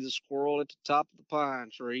I see the squirrel at the top of the pine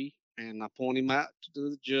tree, and I point him out to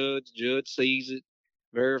the judge. The judge sees it,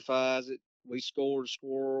 verifies it. We score the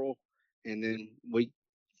squirrel, and then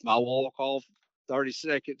I walk off 30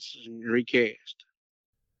 seconds and recast.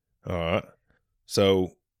 All right.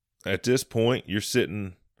 So at this point, you're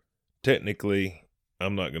sitting, technically,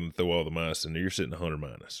 I'm not going to throw all the minus in there. You're sitting 100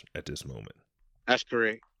 minus at this moment. That's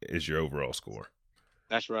correct. Is your overall score.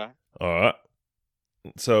 That's right. All right.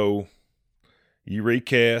 So you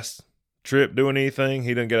recast. Trip doing anything? He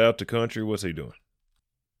didn't get out the country. What's he doing?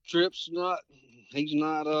 Trip's not, he's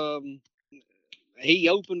not, he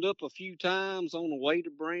opened up a few times on the way to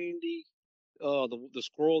Brandy. The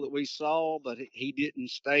squirrel that we saw, but he didn't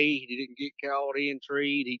stay. He didn't get caught in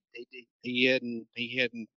treed. He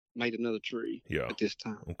hadn't made another tree at this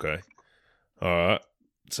time. Okay. All right.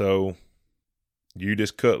 So you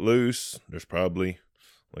just cut loose. There's probably,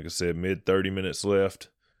 like I said, mid 30 minutes left.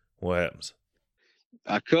 What happens?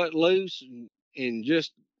 I cut loose in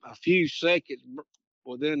just a few seconds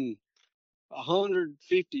within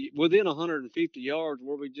 150 yards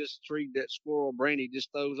where we just treed that squirrel. Brandy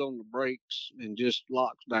just throws on the brakes and just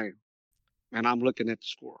locks down. And I'm looking at the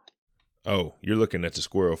squirrel. Oh, you're looking at the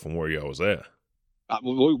squirrel from where y'all was at.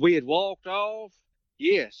 We had walked off.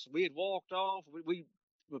 Yes, we had walked off. We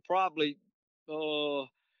probably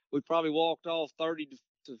walked off 30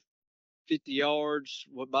 to 50 yards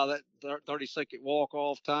by that 30-second walk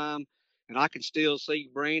off time, and I could still see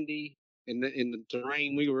Brandy in the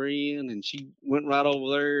terrain we were in, and she went right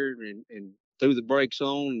over there and threw the brakes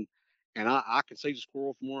on, and I could see the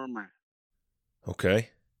squirrel from where I'm at.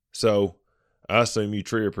 Okay, so I assume you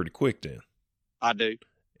tree her pretty quick then. I do.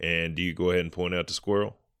 And do you go ahead and point out the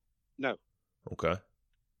squirrel? No. Okay.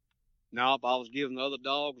 No, I was giving the other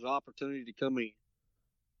dogs the opportunity to come in.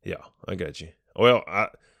 Yeah, I got you. Well, I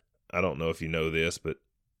don't know if you know this, but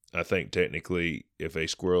I think technically if a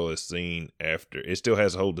squirrel is seen after, it still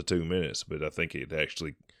has a hold of 2 minutes, but I think it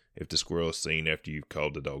actually, if the squirrel is seen after you've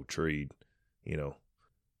called the dog treed, I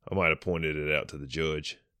might have pointed it out to the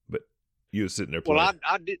judge, but you were sitting there playing. Well,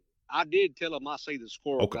 I did tell him I see the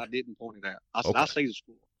squirrel, okay. But I didn't point it out. I said, I see the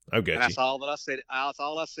squirrel. Okay. That's all that I said. That's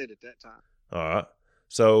all I said at that time. All right.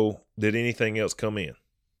 So did anything else come in?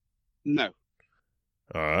 No.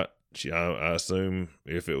 All right. I assume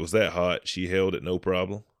if it was that hot, she held it no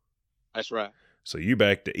problem. That's right. So you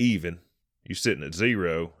back to even. You sitting at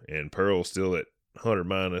 0, and Pearl's still at 100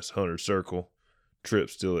 minus, 100 circle.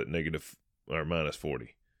 Trip's still at negative or minus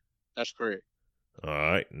 40. That's correct. All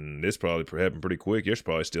right, and this probably happened pretty quick. There's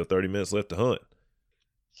probably still 30 minutes left to hunt.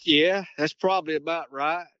 Yeah, that's probably about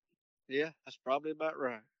right.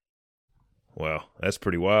 Wow, that's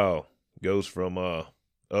pretty wild. Goes from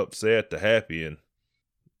upset to happy in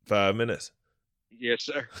 5 minutes. Yes,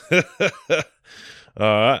 sir. All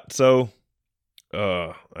right. So,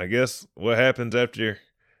 I guess what happens after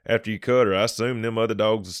you cut her? I assume them other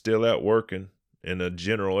dogs are still out working in the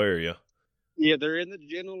general area. Yeah, they're in the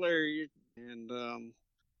general area, and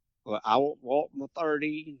well, I walked my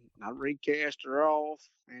 30. I recast her off,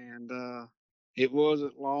 and it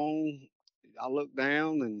wasn't long. I looked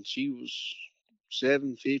down, and she was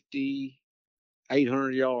 750,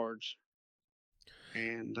 800 yards,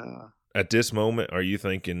 and At this moment, are you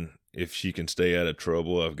thinking if she can stay out of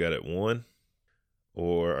trouble, I've got it won?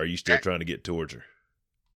 Or are you still trying to get towards her?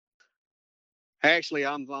 actually,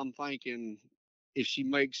 I'm thinking if she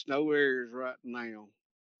makes no errors right now,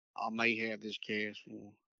 I may have this cast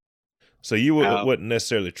won. So you Uh, wasn't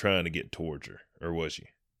necessarily trying to get towards her, or was you?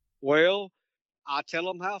 well, I tell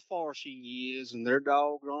them how far she is, and their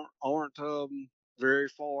dogs aren't very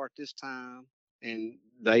far at this time, and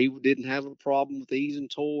they didn't have a problem with easing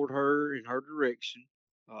toward her in her direction,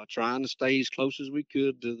 trying to stay as close as we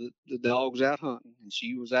could to the dogs out hunting, and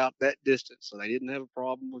she was out that distance, so they didn't have a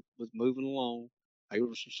problem with moving along. They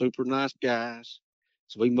were some super nice guys,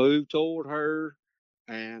 so we moved toward her,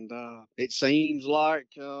 and it seems like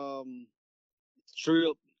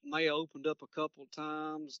trip may have opened up a couple of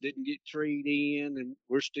times, didn't get treed in, and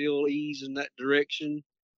we're still easing that direction.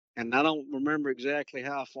 And I don't remember exactly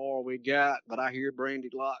how far we got, but I hear Brandy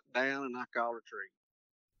lock down, and I call a tree.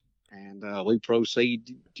 And we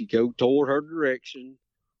proceed to go toward her direction.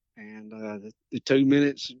 And the 2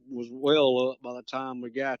 minutes was well up by the time we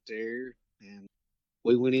got there. And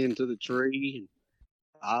we went into the tree,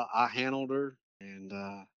 and I handled her. And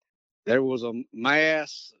there was a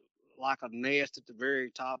mass, like a nest at the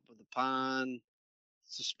very top of the pine.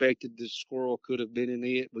 Suspected the squirrel could have been in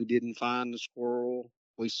it. We didn't find the squirrel.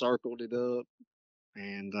 We circled it up,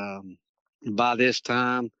 and by this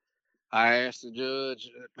time, I asked the judge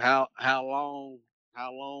how long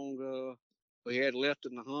we had left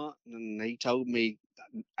in the hunt, and he told me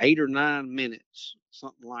 8 or 9 minutes,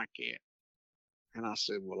 something like that. And I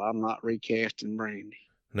said, "Well, I'm not recasting Brandy."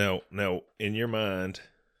 Now, in your mind,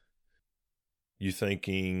 you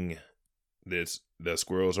thinking that the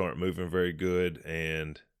squirrels aren't moving very good,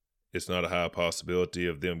 and it's not a high possibility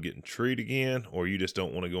of them getting treed again, or you just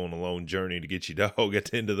don't want to go on a long journey to get your dog at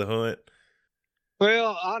the end of the hunt?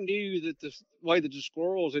 Well, I knew that the way that the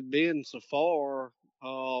squirrels had been so far,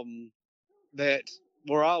 that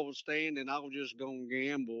where I was standing, I was just gonna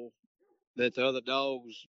gamble that the other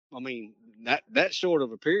dogs. I mean, that short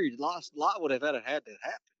of a period, lot would have had to happen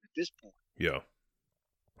at this point. Yeah.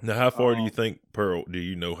 Now, how far do you Um, think Pearl? Do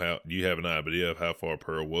you have an idea of how far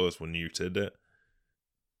Pearl was when you said that,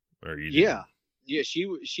 or you yeah, didn't?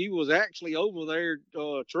 yeah, she was actually over there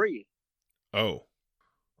treeing. Oh,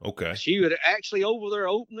 okay. She was actually over there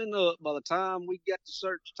opening up. By the time we got the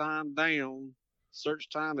search time down, search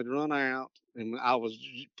time had run out, and I was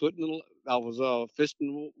fisting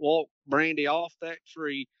to walk Brandy off that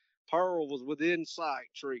tree. Pearl was within sight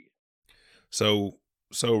tree. So,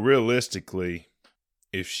 realistically,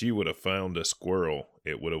 if she would have found a squirrel,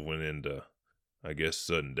 it would have went into, I guess,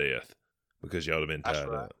 sudden death because y'all have been That's tied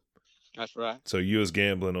right. up. That's right. So you was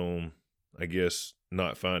gambling on, I guess,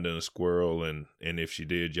 not finding a squirrel, and if she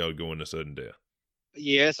did, y'all would go into sudden death.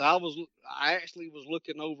 Yes, I was. I actually was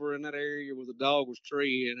looking over in that area where the dog was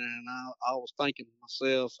treeing, and I was thinking to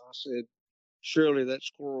myself. I said, "Surely that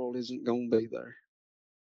squirrel isn't going to be there."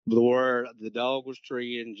 But where the dog was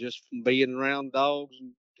treeing, just from being around dogs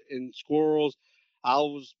and squirrels,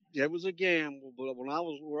 it was a gamble. But when I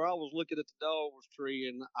was where I was looking at the dog was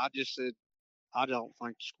treeing, I just said, "I don't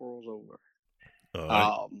think the squirrel's over." All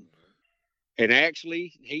right. Um, And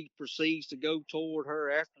actually, he proceeds to go toward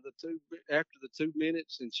her after the 2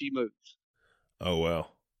 minutes, and she moves, Oh wow.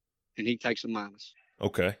 and he takes a minus.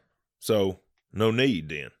 Okay. So no need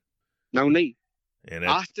then. No need. And that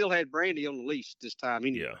I still had Brandy on the leash this time yeah,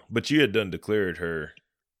 anyway. but you had done declared her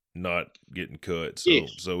not getting cut, so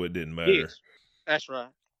Yes, it didn't matter. yes, that's right.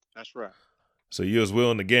 That's right. So you was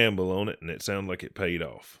willing to gamble on it, and it sounded like it paid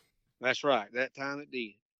off. That's right. That time it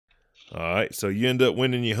did. All right. So you end up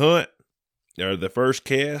winning your hunt or the first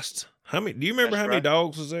cast. How many? Do you remember That's how many right.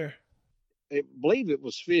 dogs was there? I believe it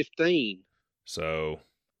was 15. So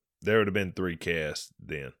there would have been 3 casts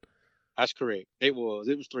then. That's correct. It was.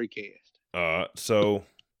 It was 3 casts. So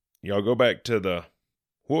y'all go back to the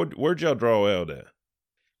where'd y'all draw out at?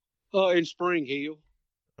 In Spring Hill.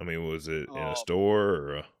 I mean, was it in a Uh, store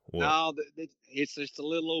or what? no, it's just a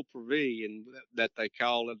little old pavilion that they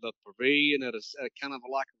call it the pavilion at a kind of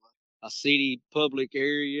like a city public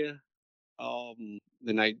area. And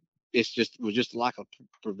it was just like a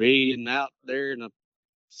pavilion out there in a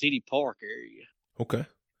city park area. Okay.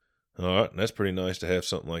 All right. That's pretty nice to have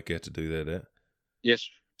something like that to do that at. Yes,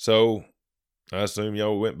 sir. So I assume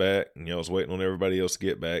y'all went back and y'all was waiting on everybody else to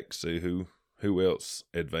get back to see who else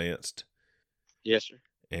advanced. Yes, sir.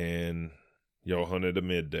 And y'all hunted a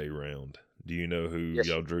midday round. Do you know who Yes,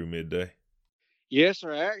 y'all sir. drew midday? Yes,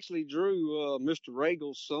 sir. I actually drew Mr.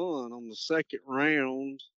 Regal's son on the second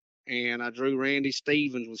round, and I drew Randy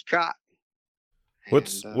Stevens with cotton. And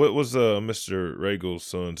What was Mr. Regal's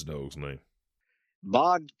son's dog's name?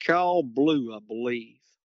 Vodka Blue, I believe.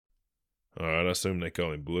 All right, I assume they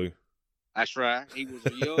call him Blue. That's right. He was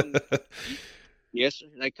a young. Yes, sir.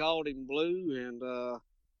 They called him Blue, and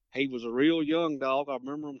he was a real young dog. I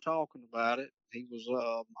remember them talking about it. He was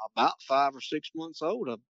about 5 or 6 months old,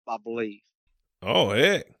 I believe. Oh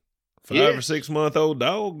heck, 5 or 6 Yes. month old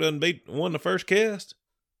dog done won the first cast.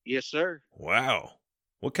 Yes, sir. Wow,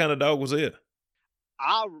 what kind of dog was it?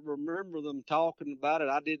 I remember them talking about it.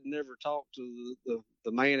 I didn't ever talk to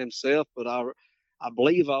the man himself, but I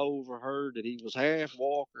believe I overheard that he was half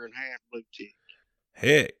Walker and half Blue Tick.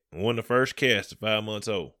 Heck, won the first cast at 5 months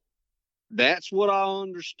old. That's what I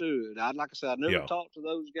understood. Like I said, I never Yeah. talked to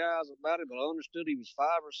those guys about it, but I understood he was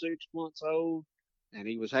 5 or 6 months old, and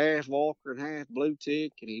he was half Walker and half Blue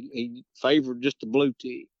Tick, and he favored just the Blue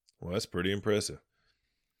Tick. Well, that's pretty impressive.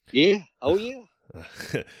 Yeah. Oh yeah.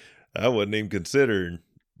 I wasn't even considering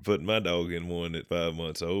putting my dog in one at 5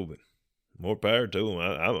 months old, but more power to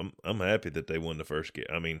them. I'm happy that they won the first cast.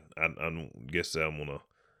 I mean, I guess I'm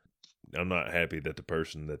not happy that the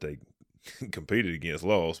person that they competed against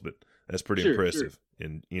lost, but that's pretty impressive. Sure.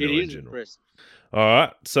 In It in is general. impressive. All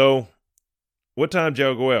right, so what time did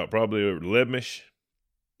y'all go out? Probably 11ish.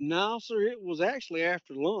 No, sir. It was actually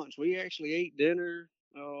after lunch. We actually ate dinner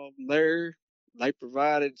there. They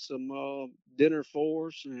provided some dinner for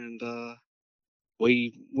us, and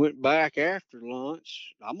we went back after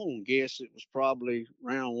lunch. I'm gonna guess it was probably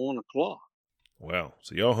around 1 o'clock. Wow,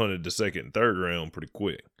 so y'all hunted the second and third round pretty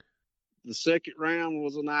quick. The second round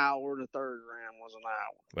was an hour, and the third round was an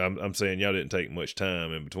hour. I'm saying y'all didn't take much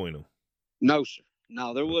time in between them. No, sir.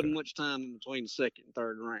 No, there wasn't Okay. much time in between the second and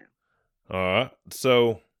third round. All right,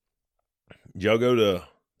 so y'all go to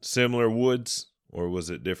similar woods, or was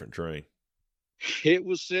it different terrain? It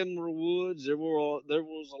was similar woods. There was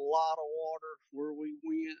a lot of water where we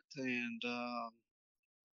went, and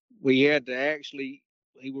we had to actually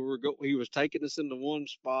he was taking us into one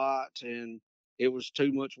spot, and it was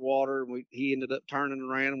too much water. He ended up turning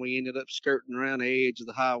around, and we ended up skirting around the edge of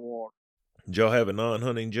the high water. Did y'all have a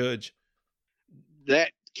non-hunting judge?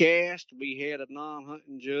 That cast, we had a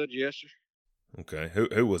non-hunting judge. Yes, sir. Okay,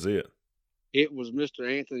 who was it? It was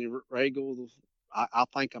Mr. Anthony Regal. I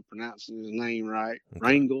think I'm pronouncing his name right. Okay.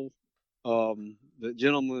 Rangel, the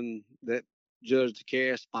gentleman that judged the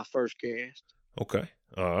cast, my first cast. Okay.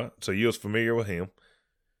 All right. So you was familiar with him.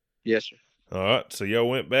 Yes, sir. All right. So y'all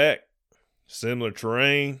went back. Similar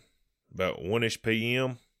terrain. About 1ish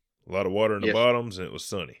p.m. A lot of water in the Yes, sir. bottoms, and it was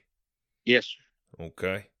sunny. Yes, sir.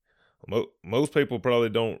 Okay. Most people probably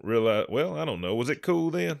don't realize. Well, I don't know. Was it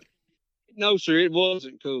cool then? No, sir, it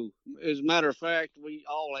wasn't cool. As a matter of fact, we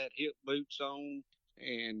all had hip boots on,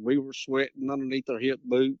 and we were sweating underneath our hip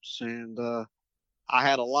boots. And I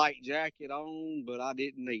had a light jacket on, but I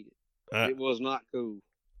didn't need it. It was not cool.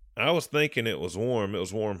 I was thinking it was warm. It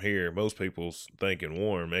was warm here. Most people's thinking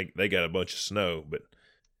warm. They got a bunch of snow, but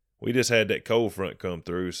we just had that cold front come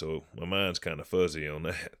through, so my mind's kind of fuzzy on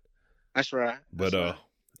that. That's right. But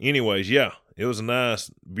anyways, yeah, it was a nice,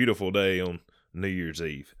 beautiful day on New Year's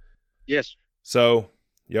Eve. Yes, sir. So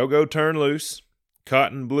y'all go turn loose.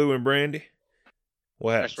 Cotton, Blue, and Brandy.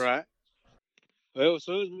 What happens? That's right. Well, as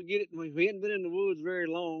soon as we get it, we hadn't been in the woods very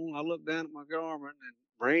long. I look down at my garment, and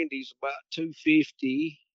Brandy's about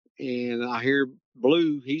 250, and I hear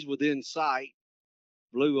Blue. He's within sight.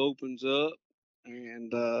 Blue opens up,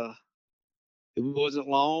 and it wasn't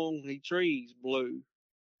long. He trees Blue.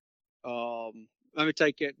 Let me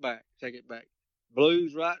take it back.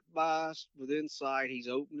 Blue's right by us, within sight. He's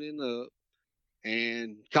opening up,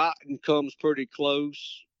 and Cotton comes pretty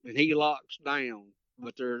close, and he locks down.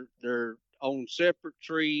 But they're on separate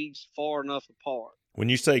trees, far enough apart. When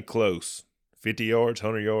you say close, 50 yards,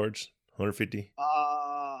 100 yards, 150?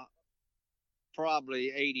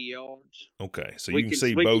 Probably 80 yards. Okay, so you can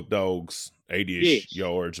see both dogs 80-ish yes.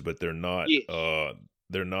 yards, but they're not yes.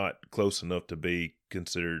 They're not close enough to be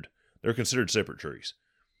considered. They're considered separate trees.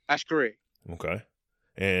 That's correct. Okay.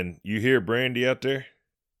 And you hear Brandy out there?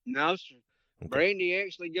 No, sir. Okay. Brandy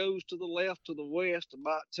actually goes to the left, to the west,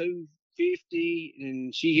 about 250,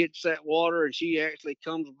 and she hits that water, and she actually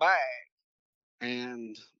comes back.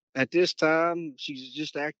 And at this time, she's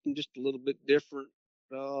just acting just a little bit different.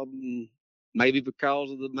 Maybe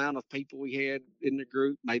because of the amount of people we had in the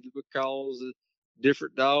group, maybe because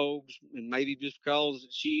different dogs, and maybe just because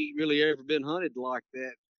she ain't really ever been hunted like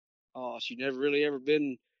that. She never really ever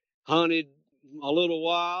been hunted a little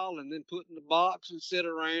while and then put in the box and sit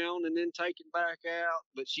around and then taken back out.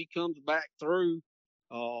 But she comes back through.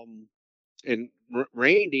 And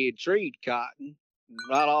Randy had treed Cotton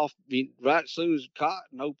right off, right as soon as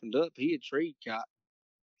Cotton opened up, he had treed Cotton.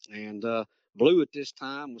 And Blue at this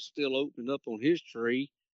time was still opening up on his tree.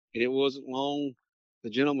 And it wasn't long the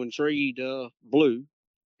gentleman treed Blue.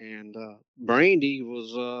 And Brandy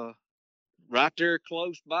was right there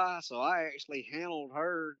close by, so I actually handled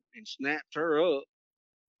her and snapped her up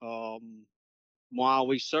while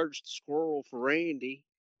we searched the squirrel for Randy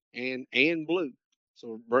and Blue.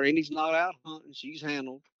 So Brandy's not out hunting; she's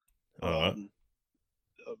handled. All right.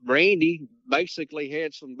 Brandy basically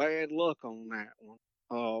had some bad luck on that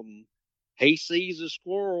one. He sees a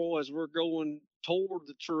squirrel as we're going toward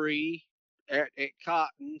the tree at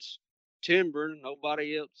Cotton's timber.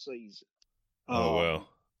 Nobody else sees it. Oh, well.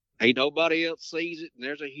 Ain't nobody else sees it, and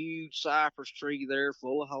there's a huge cypress tree there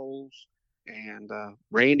full of holes. And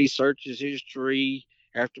Randy searches his tree.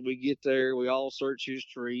 After we get there, we all search his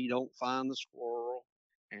tree, don't find the squirrel.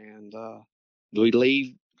 And we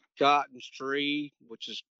leave Cotton's tree,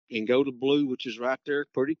 and go to Blue, which is right there,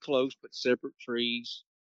 pretty close, but separate trees.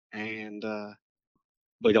 And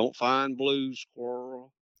we don't find Blue's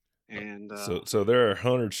squirrel. And so they're a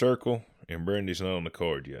 100 circle, and Brandy's not on the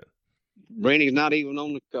card yet. Brandy's not even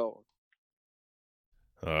on the card.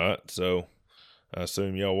 All right, so I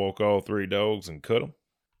assume y'all walk all 3 dogs and cut them?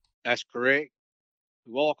 That's correct.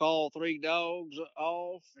 We walk all 3 dogs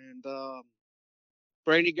off, and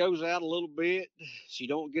Brandy goes out a little bit. She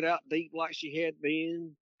don't get out deep like she had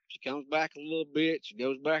been. She comes back a little bit. She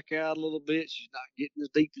goes back out a little bit. She's not getting as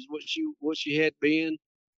deep as what she had been.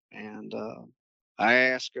 And I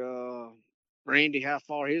asked Brandy how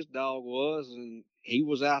far his dog was, and he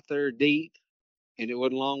was out there deep. And it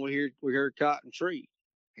wasn't long we heard Cotton tree.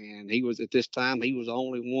 And he was, at this time, he was the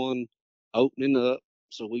only one opening up.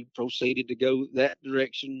 So we proceeded to go that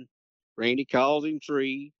direction. Randy calls him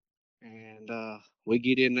tree, and we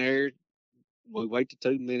get in there. We wait the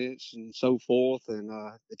 2 minutes and so forth. And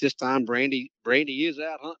at this time, Brandy is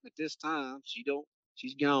out hunting. At this time,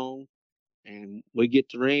 she's gone. And we get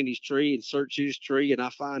to Randy's tree and search his tree, and I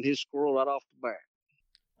find his squirrel right off the bat.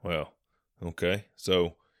 Well, okay.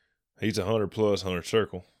 So he's 100 plus 100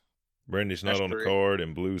 circle. Brandy's not on the card,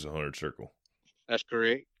 and Blue's 100 circle. That's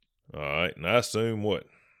correct. All right. And I assume,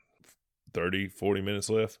 30, 40 minutes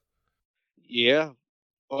left? Yeah.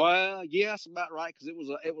 Well, yeah, that's about right, because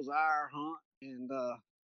it was our hunt. And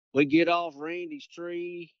we get off Randy's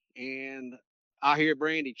tree, and I hear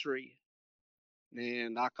Brandy tree.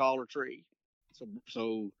 And I call her tree.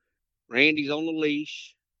 So Randy's on the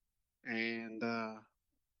leash, and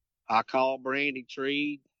I call Brandy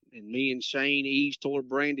tree, and me and Shane ease toward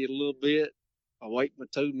Brandy a little bit. I wait my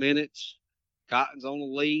 2 minutes. Cotton's on the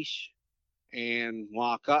leash, and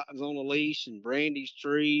while Cotton's on the leash and Brandy's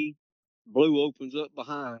tree, Blue opens up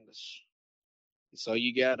behind us. So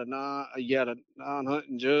you got a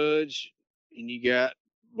non-hunting judge, and you got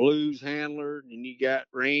Blue's handler, and you got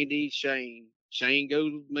Randy, Shane. Shane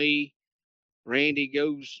goes with me. Randy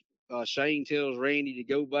goes. Shane tells Randy to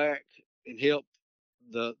go back and help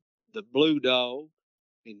the Blue dog,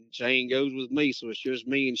 and Shane goes with me. So it's just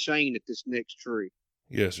me and Shane at this next tree.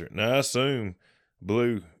 Yes, sir. Now I assume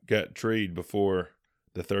Blue got treed before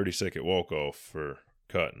the 30-second walk off for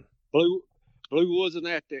Cotton. Blue wasn't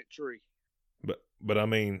at that tree. But I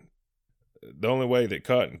mean, the only way that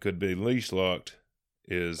Cotton could be leash locked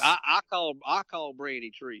is I call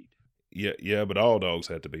Brandy treed. Yeah, but all dogs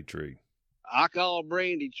have to be treed. I called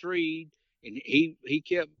Brandy treed, and he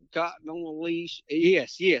kept Cotton on the leash.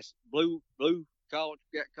 Yes. Blue got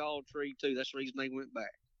called treed too. That's the reason they went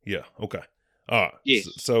back. Yeah. Okay. All right. Yes.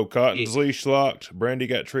 So Cotton's leash locked. Brandy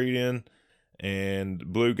got treed in, and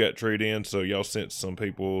Blue got treed in. So y'all sent some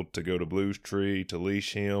people to go to Blue's tree to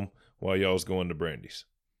leash him while y'all's going to Brandy's.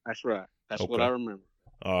 That's right. That's what I remember.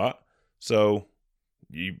 All right. So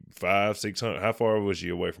you 500, 600. How far was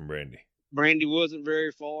you away from Brandy? Brandy wasn't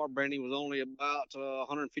very far. Brandy was only about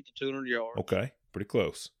 150, 200 yards. Okay. Pretty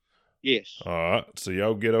close. Yes. All right. So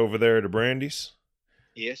y'all get over there to Brandy's.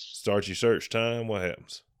 Yes. Start your search time. What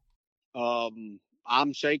happens?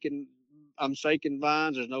 I'm shaking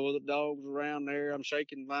vines. There's no other dogs around there. I'm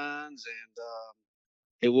shaking vines, and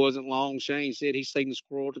it wasn't long. Shane said he seen the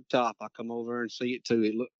squirrel at the top. I come over and see it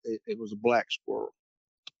too. It was a black squirrel.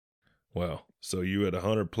 Wow. So you at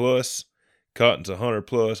 100 plus. Cotton's 100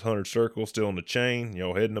 plus, 100 circle, still on the chain.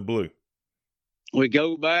 Y'all heading to Blue. We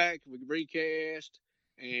go back, we recast,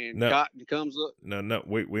 and No, Cotton comes up. no,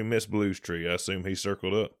 we missed Blue's Tree. I assume he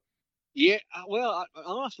circled up. Yeah,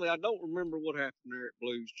 honestly, I don't remember what happened there at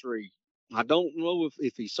Blue's Tree. I don't know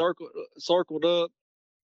if he circled up.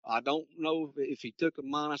 I don't know if he took a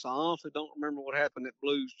minus. I honestly don't remember what happened at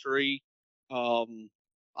Blue's Tree. I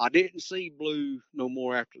didn't see Blue no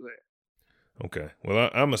more after that. Okay. Well,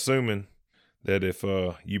 I'm assuming that if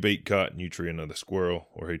you beat Cotton, you tree another squirrel,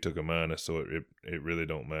 or he took a minus, so it really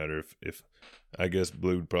don't matter. If I guess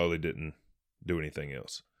Blue probably didn't do anything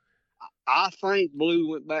else. I think Blue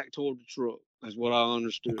went back toward the truck. That's what I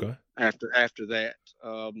understood. Okay. After that,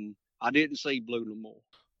 I didn't see Blue no more.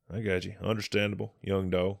 I got you. Understandable, young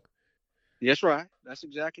dog. That's right. That's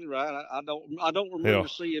exactly right. I don't remember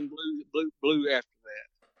seeing Blue after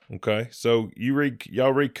that. Okay. So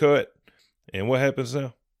y'all recut, and what happens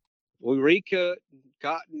now? We recut.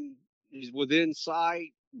 Cotton is within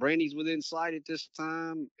sight. Brandy's within sight at this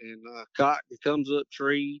time, and Cotton comes up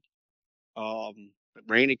treed.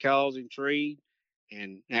 Brandy calls him treed,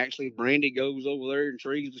 and actually Brandy goes over there and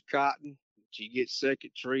trees with Cotton. She gets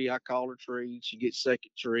second tree. I call her treed. She gets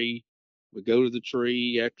second tree. We go to the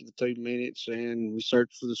tree after the 2 minutes, and we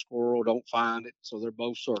search for the squirrel. Don't find it, so they're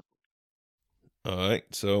both circled. All right.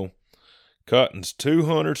 So Cotton's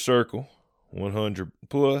 200 circle, 100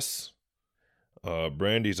 plus.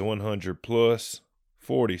 Brandy's 100 plus,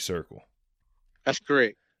 40 circle. That's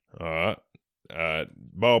correct. All right.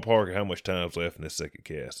 Ballpark, how much time's left in this second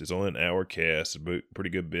cast? It's only an hour cast. A pretty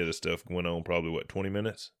good bit of stuff going on. Probably, 20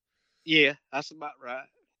 minutes? Yeah, that's about right.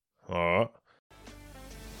 All right.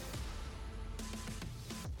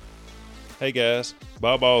 Hey guys,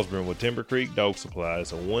 Bob Osborne with Timber Creek Dog Supply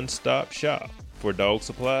is a one-stop shop for dog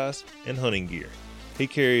supplies and hunting gear. He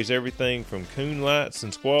carries everything from coon lights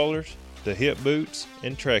and squallers to hip boots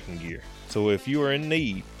and tracking gear. So if you are in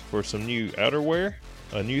need for some new outerwear,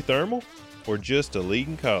 a new thermal, or just a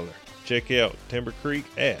leading collar, check out Timber Creek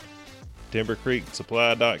at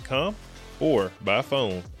timbercreeksupply.com or by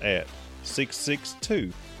phone at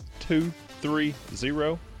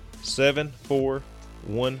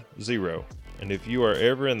 662-230-7410. And if you are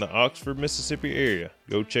ever in the Oxford, Mississippi area,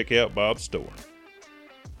 go check out Bob's store.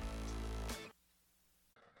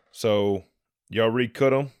 So, y'all recut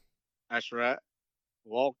them? That's right.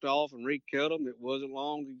 Walked off and recut them. It wasn't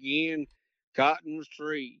long again. Cotton was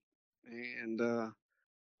treed. And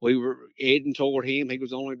we were heading toward him. He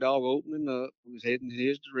was the only dog opening up. We was heading in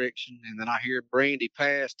his direction. And then I hear Brandy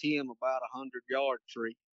past him about 100-yard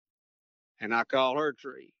tree. And I call her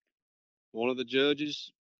tree. One of the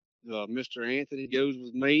judges, Mr. Anthony, goes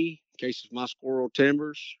with me in case of my squirrel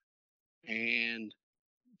timbers. And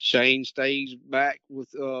Shane stays back with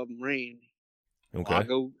Randy. Okay.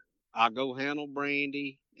 I go handle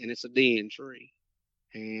Brandy, and it's a den tree.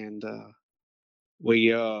 And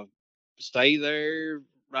we stay there,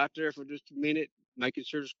 right there for just a minute, making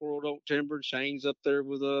sure the squirrel don't timber. Shane's up there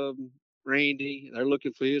with Randy. They're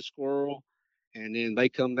looking for his squirrel, and then they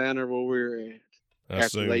come down there where we're at. I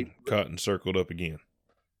assume Cotton circled up again.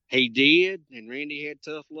 He did, and Randy had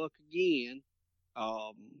tough luck again.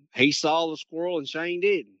 He saw the squirrel, and Shane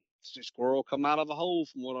didn't. The squirrel come out of a hole,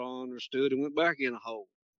 from what I understood, and went back in a hole.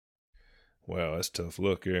 Wow, that's tough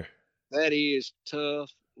luck here. That is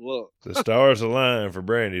tough luck. The stars aligned for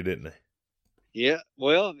Brandy, didn't they? Yeah,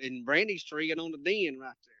 well, and Brandy's treeing on the den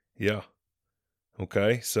right there. Yeah.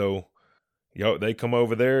 Okay, so they come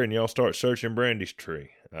over there and y'all start searching Brandy's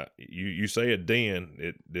tree. You say a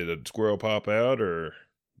den. Did a squirrel pop out, or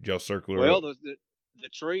did y'all circle her up? Well, the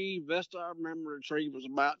tree, best I remember, the tree was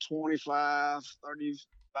about 25, 30,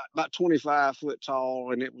 about 25 foot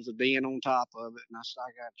tall, and it was a den on top of it. And I said, I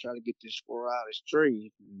got to try to get this squirrel out of this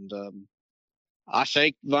tree. And I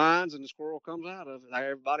shake vines, and the squirrel comes out of it.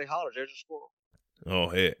 Everybody hollers, there's a squirrel. Oh,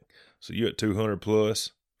 heck. So you at 200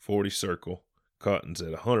 plus, 40 circle. Cotton's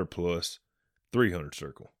at 100 plus, 300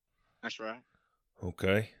 circle. That's right.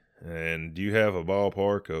 Okay. And do you have a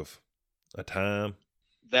ballpark of a time?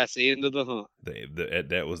 That's the end of the hunt.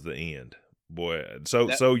 That was the end. Boy,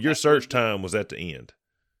 so your search time was at the end.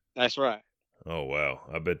 That's right. Oh, wow.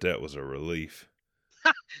 I bet that was a relief.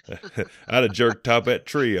 I'd have jerked top of that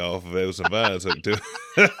tree off if there was some vines hooked to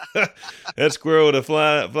it. That squirrel would have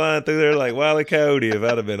flying through there like Wile E. Coyote if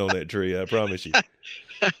I'd have been on that tree, I promise you.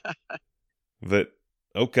 But,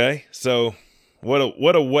 okay, so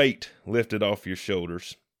what a weight lifted off your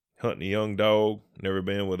shoulders. Hunting a young dog, never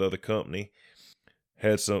been with other company.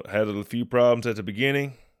 Had a few problems at the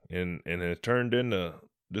beginning, and it turned into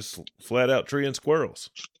just flat out treeing squirrels.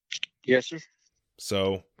 Yes, sir.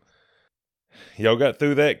 So y'all got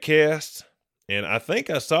through that cast, and I think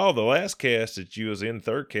I saw the last cast that you was in,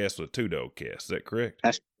 third cast with 2-dog cast. Is that correct?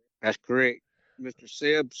 That's correct. Mr.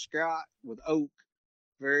 Seb Scott with Oak.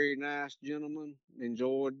 Very nice gentleman.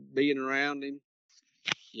 Enjoyed being around him.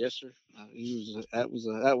 Yes, sir. That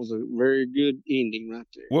was a very good ending right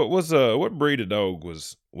there. What breed of dog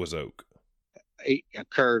was Oak? A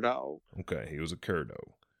cur dog. Okay, he was a cur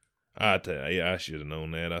dog. I tell you, I should have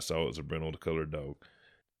known that. I saw it was a brindle colored dog.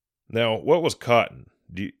 Now, what was Cotton?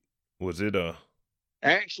 Was it a?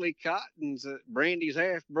 Actually, Cotton's Brandy's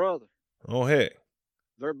half brother. Oh heck!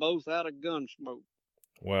 They're both out of Gunsmoke.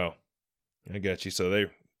 Wow, I got you. So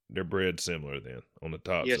they're bred similar then on the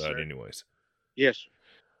top Yes, side, sir. anyways. Yes,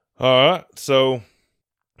 sir. All right. So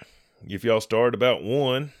if y'all started about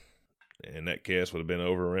 1, and that cast would have been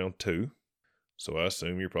over around 2, so I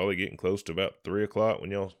assume you're probably getting close to about 3 o'clock when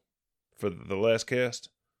y'all for the last cast.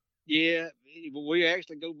 Yeah, we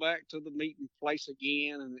actually go back to the meeting place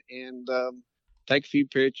again and take a few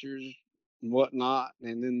pictures and whatnot,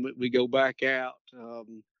 and then we go back out.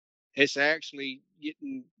 It's actually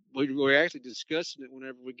getting. We're actually discussing it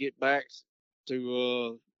whenever we get back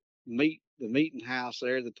to meet the meeting house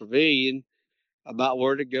there, the pavilion, about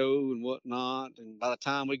where to go and whatnot. And by the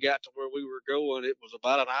time we got to where we were going, it was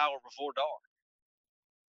about an hour before dark.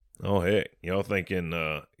 Oh heck, y'all thinking?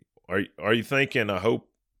 Are you thinking? I hope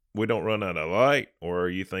we don't run out of light, or are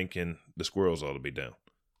you thinking the squirrels ought to be down?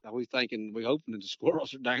 Now we hoping that the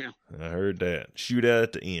squirrels are down. I heard that. Shoot out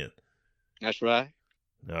at the end. That's right.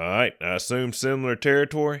 All right. I assume similar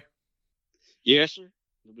territory. Yes, sir.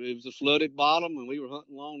 It was a flooded bottom, and we were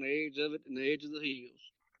hunting along the edge of it and the edge of the hills.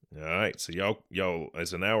 All right. So y'all,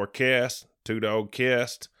 it's an hour cast, 2 dog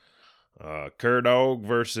cast. Cur dog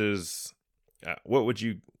versus what would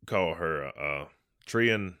you call her? Tree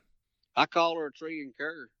and. I call her a tree and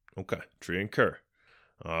cur. Okay, tree and cur.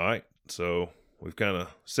 All right. So we've kind of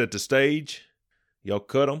set the stage. Y'all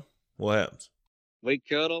cut them. What happens? We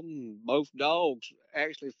cut them. And both dogs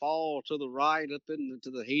actually fall to the right up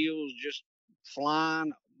into the hills, just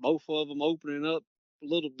flying. Both of them opening up a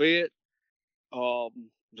little bit.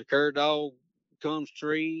 The cur dog comes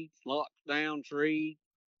tree, locks down tree.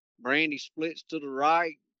 Brandy splits to the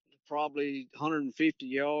right, probably 150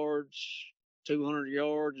 yards, 200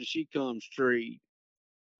 yards, and she comes tree.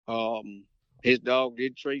 His dog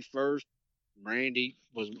did tree first. Brandy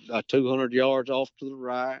was 200 yards off to the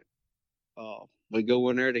right. We go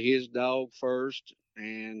in there to his dog first,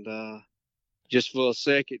 and just for a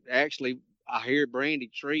second, actually, I hear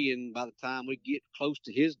Brandy treeing. By the time we get close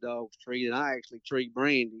to his dog's tree, and I actually tree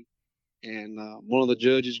Brandy. And one of the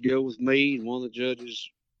judges go with me, and one of the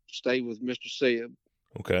judges stay with Mr. Seb.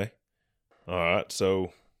 Okay. All right.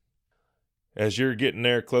 So as you're getting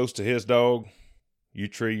there close to his dog, you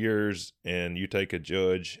tree yours, and you take a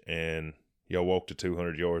judge, and y'all walk to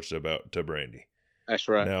 200 yards to Brandy. That's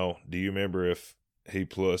right. Now, do you remember if he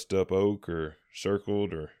plussed up Oak or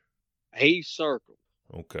circled or? He circled.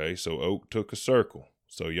 Okay, so Oak took a circle.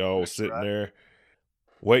 So y'all That's sitting right. there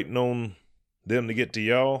waiting on them to get to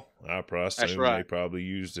y'all. I probably assume That's right. they probably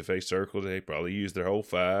used, if they circled, they probably used their whole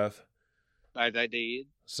 5. They did.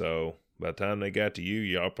 So by the time they got to you,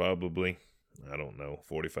 y'all probably, I don't know,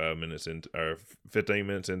 45 minutes into, or 15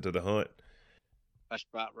 minutes into the hunt. That's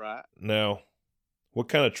about right. Now, what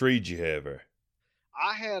kind of tree did you have there?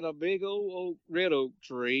 I had a big old red oak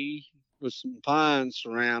tree with some pines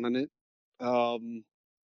surrounding it.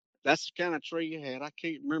 That's the kind of tree I had. I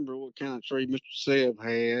can't remember what kind of tree Mr. Seb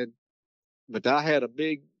had, but I had a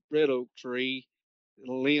big red oak tree.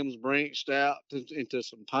 The limbs branched out into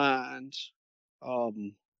some pines.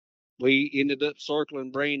 We ended up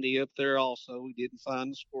circling Brandy up there also. We didn't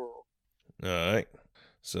find the squirrel. All right.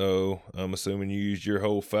 So I'm assuming you used your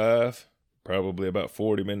whole 5. Probably about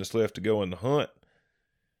 40 minutes left to go in the hunt.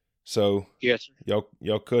 So yes, sir.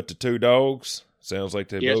 Y'all cut the 2 dogs. Sounds like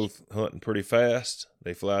they're yes, both sir. hunting pretty fast.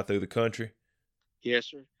 They fly through the country. Yes,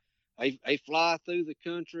 sir. They fly through the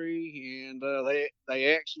country, and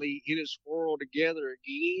they actually hit a squirrel together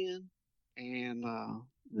again. And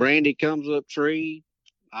Brandy comes up tree.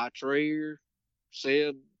 I tree her.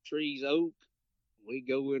 Seb trees Oak. We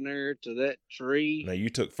go in there to that tree. Now you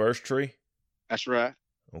took first tree? That's right.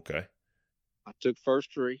 Okay. I took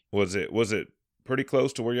first tree. Was it pretty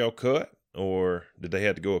close to where y'all cut, or did they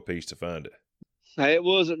have to go a piece to find it? It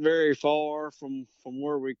wasn't very far from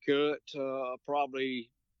where we cut. Probably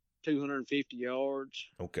 250 yards.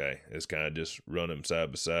 Okay. It's kind of just run them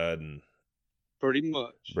side by side, and pretty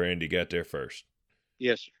much. Brandy got there first.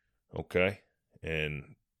 Yes, sir. Okay.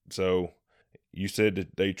 And so you said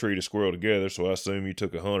that they treat a squirrel together, so I assume you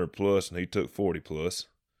took 100 plus and he took 40 plus.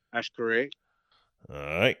 That's correct. All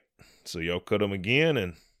right. So y'all cut them again,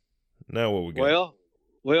 and now what we got?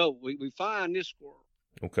 Well, we find this squirrel.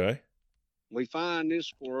 Okay. We find this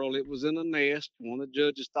squirrel. It was in a nest. One of the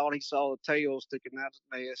judges thought he saw the tail sticking out of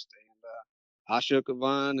the nest, and I shook a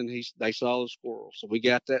vine, and they saw the squirrel. So we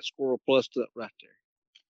got that squirrel plussed up right there.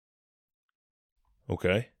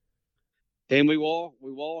 Okay. Then we walk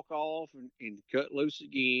off and cut loose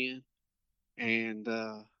again, and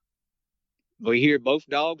we hear both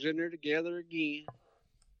dogs in there together again.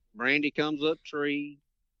 Brandy comes up tree.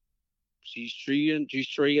 She's treeing.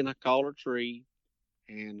 I call her Tree,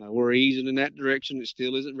 and we're easing in that direction. It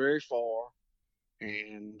still isn't very far,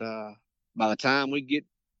 and by the time we get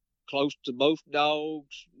close to both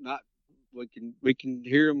dogs, we can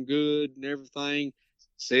hear them good and everything.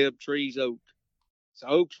 Seb Tree's Oak. So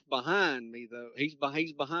Oak's behind me though. He's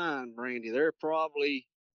behind Brandy. They're probably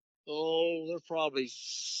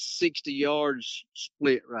 60 yards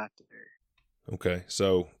split right there. Okay.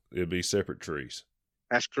 So it'd be separate trees.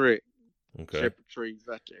 That's correct. Okay. Separate trees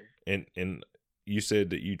right there. And you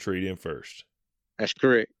said that you treed him first. That's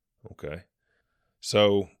correct. Okay.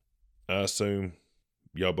 So I assume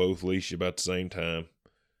y'all both leash about the same time.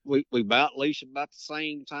 We about leash about the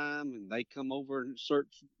same time, and they come over and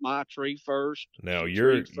search my tree first. Now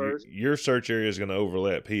your search area is going to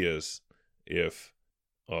overlap his if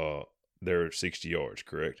they're 60 yards,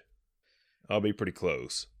 correct? I'll be pretty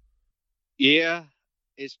close. Yeah,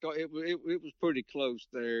 it was pretty close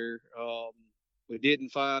there. We didn't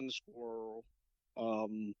find the squirrel.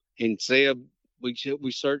 And Seb, we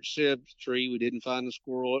searched Seb's tree. We didn't find the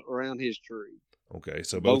squirrel around his tree. Okay,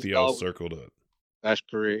 so both of y'all circled up. That's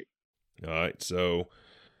correct. All right, so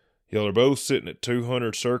y'all are both sitting at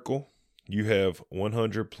 200 circle. You have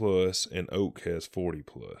 100 plus, and Oak has 40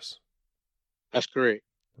 plus. That's correct.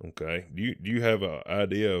 Okay. Do you have an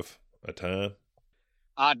idea of a time?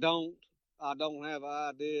 I don't have an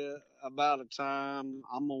idea about a time.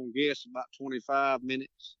 I'm gonna guess about 25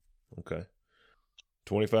 minutes. Okay.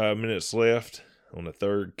 25 minutes left on the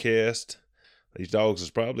third cast. These dogs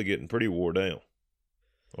is probably getting pretty wore down.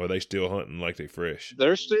 Or are they still hunting like they fresh?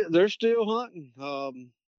 They're still hunting.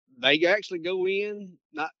 They actually go in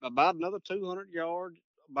not about another 200 yards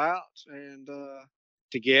about and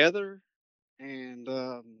together, and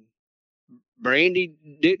Brandy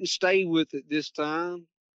didn't stay with it this time.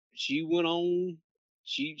 She went on.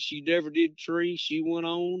 She never did tree. She went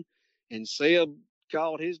on, and Seb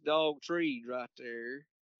caught his dog treed right there.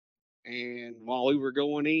 And while we were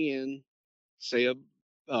going in, Seb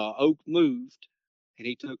Oak moved, and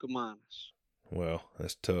he took a minus. Well,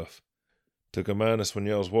 that's tough. Took a minus when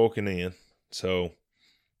y'all was walking in, so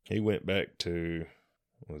he went back to,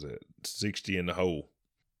 what was it, 60 in the hole.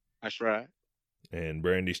 That's right. And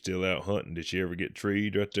Brandy's still out hunting. Did she ever get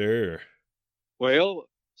treed right there? Or? Well,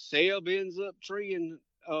 Seb ends up treeing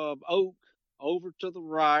Oak over to the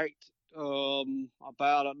right,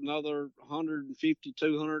 about another 150,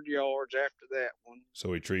 200 yards after that one.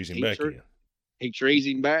 So he trees him back in. He trees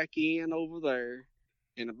him back in over there.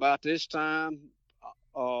 And about this time,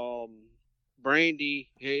 Brandy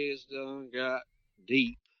has done got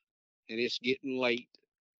deep, and it's getting late.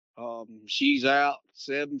 She's out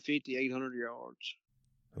 750, 800 yards.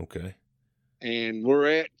 Okay. And we're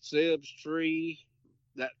at Seb's tree.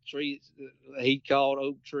 That tree he called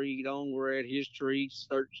Oak Tree on. We're at his tree.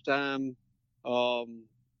 Search time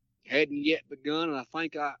hadn't yet begun, and I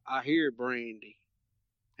think I hear Brandy.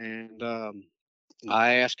 And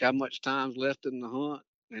I asked how much time's left in the hunt,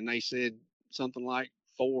 and they said something like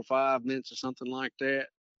 4 or 5 minutes or something like that.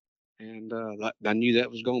 And I knew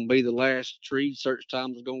that was going to be the last tree search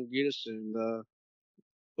time was going to get us. And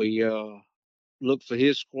we looked for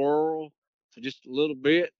his squirrel for just a little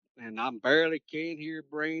bit, and I barely can hear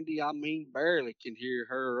Brandy. I mean, barely can hear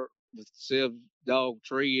her with Seb's dog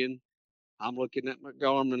treeing. I'm looking at my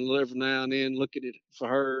Garmin every now and then, looking at it for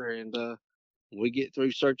her, and when we get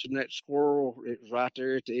through searching that squirrel, it was right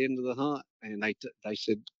there at the end of the hunt, and they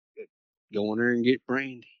said, go in there and get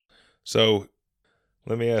Brandy. So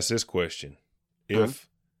let me ask this question. If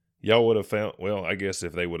y'all would have found, well, I guess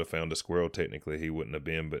if they would have found a squirrel, technically he wouldn't have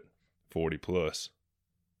been, but 40 plus.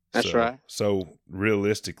 That's right. So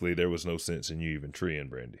realistically, there was no sense in you even treeing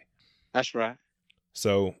Brandy. That's right.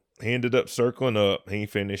 So he ended up circling up. He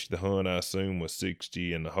finished the hunt, I assume, with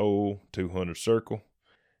 60 in the hole, 200 circle.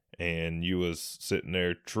 And you was sitting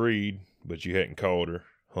there treed, but you hadn't called her,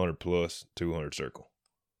 100 plus, 200 circle.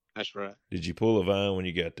 That's right. Did you pull a vine when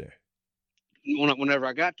you got there? Whenever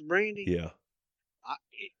I got to Brandy? Yeah.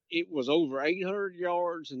 It was over 800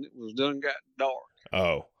 yards, and it was done got dark.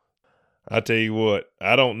 Oh. I tell you what,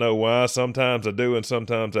 I don't know why. Sometimes I do and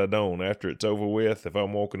sometimes I don't. After it's over with, if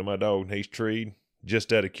I'm walking to my dog and he's treed,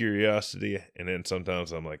 just out of curiosity, and then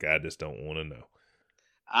sometimes I'm like, I just don't want to know.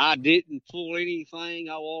 I didn't pull anything.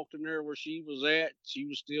 I walked in there where she was at. She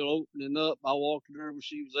was still opening up. I walked in there where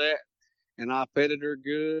she was at, and I petted her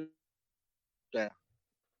good. Uh,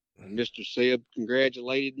 And Mr. Seb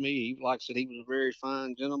congratulated me. He, like I said, he was a very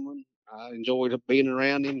fine gentleman. I enjoyed being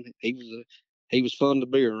around him. He was fun to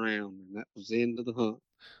be around, and that was the end of the hunt.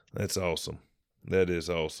 That's awesome. That is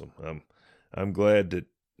awesome. I'm glad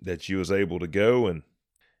that you was able to go, and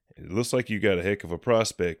it looks like you got a heck of a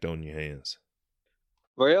prospect on your hands.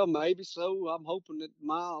 Well, maybe so. I'm hoping that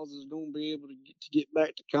Miles is going to be able to get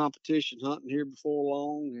back to competition hunting here before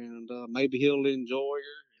long, and maybe he'll enjoy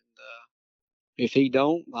her. And if he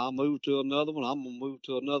don't, I'll move to another one. I'm gonna move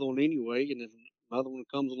to another one anyway, and if another one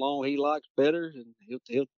comes along he likes better, and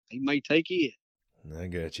he may take it. I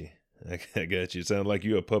got you. I got you. It sounds like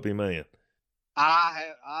you a puppy man.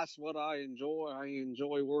 That's what I enjoy. I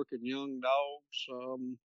enjoy working young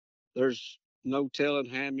dogs. There's no telling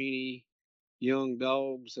how many young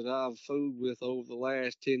dogs that I've fooled with over the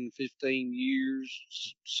last 10, 15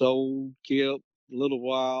 years, sold, kept, a little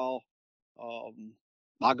while. Um,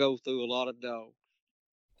 I go through a lot of dogs.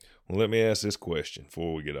 Well, let me ask this question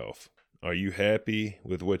before we get off. Are you happy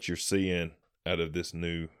with what you're seeing out of this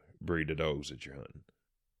new breed of dogs that you're hunting?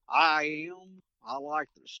 I am. I like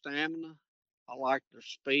their stamina. I like their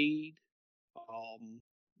speed.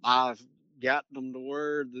 I've gotten them to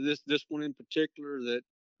where this one in particular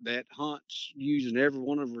that hunts using every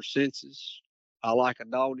one of her senses. I like a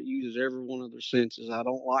dog that uses every one of their senses. I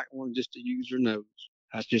don't like one just to use their nose.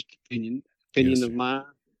 That's just Yes, opinion of sir. mine.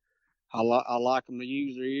 I like them to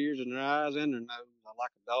use their ears and their eyes and their nose. I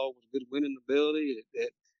like a dog with good winning ability that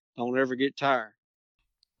don't ever get tired.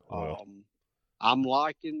 Well, Um, I'm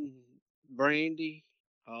liking Brandy.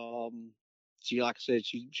 Um, like I said,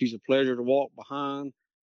 she's a pleasure to walk behind,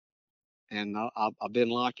 and I've been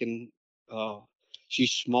liking. Uh,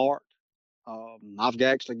 she's smart. I've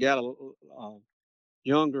actually got a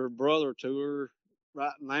younger brother to her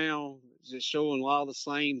right now, just showing a lot of the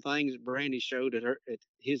same things that Brandy showed at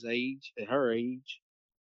his age, at her age.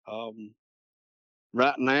 Um,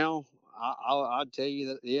 right now, I'd tell you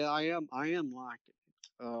that yeah, I am like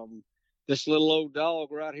it. This little old dog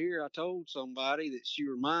right here, I told somebody that she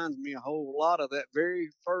reminds me a whole lot of that very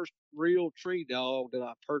first real tree dog that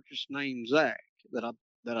I purchased named Zach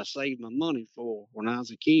that I saved my money for when I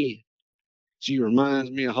was a kid. She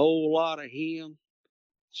reminds me a whole lot of him.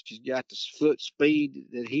 She's got the foot speed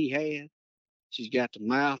that he had. She's got the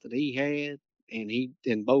mouth that he had,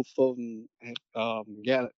 and both of them have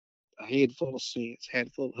got a head full of sense. Head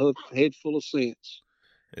full of sense.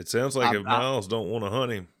 it sounds like I, if I Miles don't want to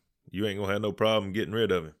hunt him, you ain't gonna have no problem getting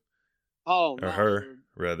rid of him oh or no her, sir,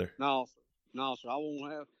 rather. no sir, no sir.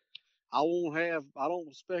 I won't have. I don't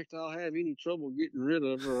expect I'll have any trouble getting rid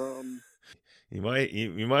of her. You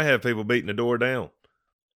might have people beating the door down.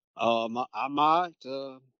 I might.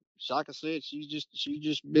 Like I said, she's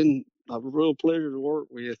just been a real pleasure to work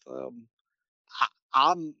with.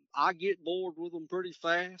 I get bored with them pretty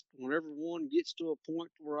fast. Whenever one gets to a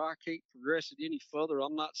point where I can't progress it any further,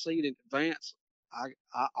 I'm not seeing it advance.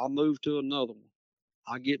 I'll move to another one.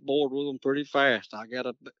 I get bored with them pretty fast.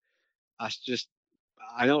 I just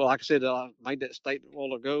I know, like I said, I made that statement a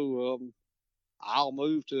while ago. I'll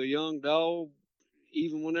move to a young dog,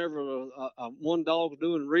 even whenever one dog's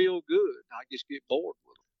doing real good. I just get bored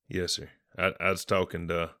with them. Yes, sir. I was talking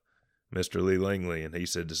to Mr. Lee Langley, and he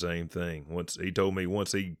said the same thing. Once he told me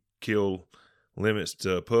once he killed limits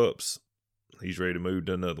to pups, he's ready to move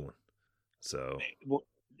to another one. So Well,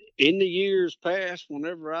 in the years past,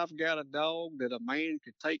 whenever I've got a dog that a man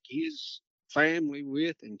could take his family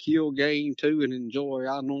with and kill game to and enjoy,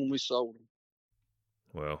 I normally sold them.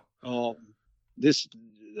 well, This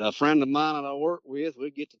a friend of mine that I work with, we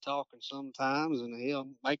get to talking sometimes, and he'll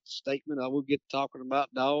make the statement. I will get to talking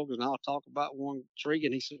about dogs, and I'll talk about one tree,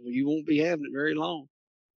 and he said, "Well, you won't be having it very long."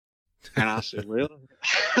 And I said, "Well,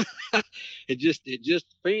 it just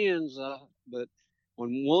depends." But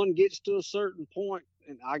when one gets to a certain point,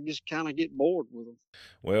 and I just kind of get bored with them.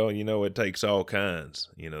 well, it takes all kinds.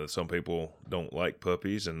 Some people don't like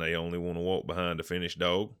puppies and they only want to walk behind a finished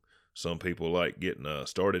dog. Some people like getting a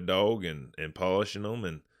started dog and polishing them,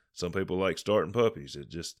 and some people like starting puppies. It's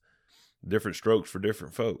just different strokes for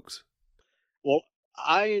different folks. Well,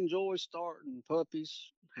 I enjoy starting puppies,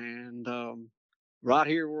 and right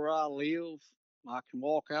here where I live, I can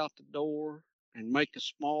walk out the door and make a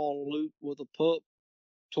small loop with a pup,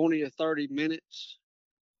 20 or 30 minutes,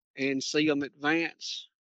 and see them advance,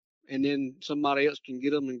 and then somebody else can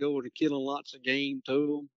get them and go to killing lots of game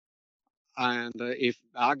to them. And if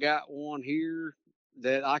I got one here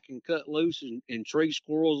that I can cut loose and tree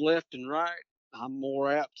squirrels left and right, I'm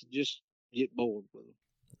more apt to just get bored with them.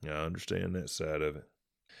 I understand that side of it.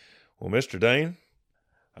 Well, Mr. Dane,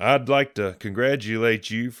 I'd like to congratulate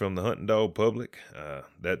you from the hunting dog public.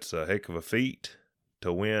 That's a heck of a feat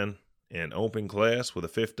to win an open class with a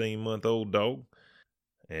 15-month-old dog.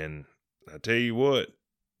 And I tell you what,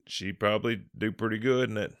 she'd probably do pretty good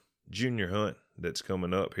in that junior hunt that's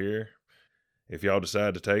coming up here. If y'all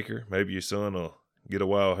decide to take her, maybe your son will get a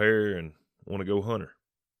wild hair and want to go hunt her.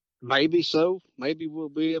 Maybe so. Maybe we'll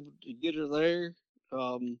be able to get her there.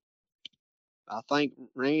 I think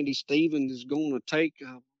Randy Stevens is going to take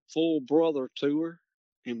a full brother to her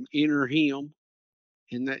and enter him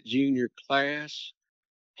in that junior class.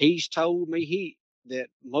 He's told me that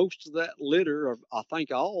most of that litter, or I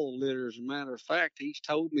think all the litter, as a matter of fact, he's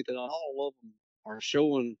told me that all of them are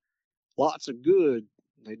showing lots of good.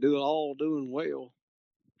 They do all doing well.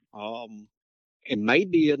 And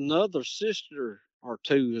maybe another sister or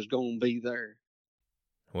two is going to be there.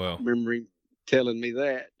 I Well, remember him telling me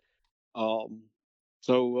that.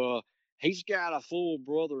 So he's got a full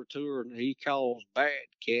brother to her, and he calls Bad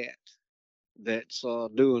Cat. That's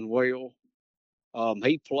doing well.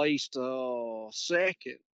 He placed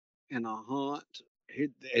second in a hunt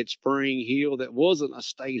at Spring Hill that wasn't a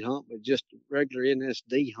state hunt, but just a regular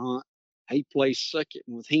NSD hunt. He placed second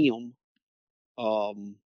with him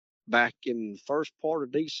back in the first part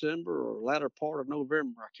of December or latter part of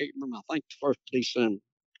November. I can't remember. I think the first of December.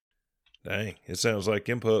 dang, it sounds like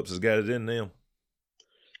them pups has got it in them.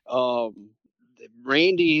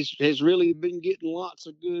 Randy has really been getting lots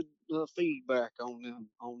of good feedback on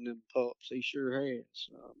them pups. He sure has.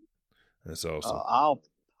 That's awesome.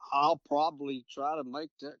 I'll probably try to make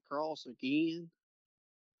that cross again.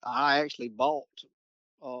 I actually bought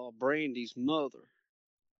Brandy's mother.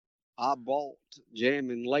 I bought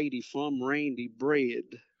Jammin' Lady from Randy bread.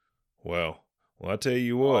 Wow. Well, I tell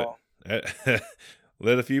you what, Uh,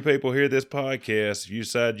 let a few people hear this podcast. If you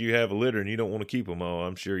decide you have a litter and you don't want to keep them all,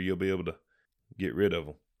 I'm sure you'll be able to get rid of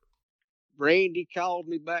them. Randy called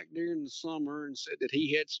me back during the summer and said that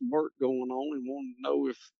he had some work going on and wanted to know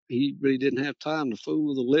if he really didn't have time to fool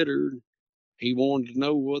with the litter. He wanted to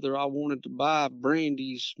know whether I wanted to buy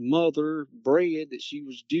Brandy's mother bread that she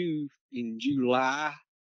was due in July.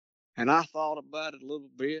 And I thought about it a little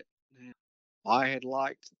bit. I had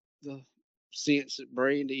liked the sense that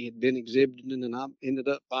Brandy had been exhibiting, and I ended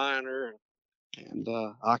up buying her. And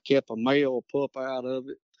I kept a male pup out of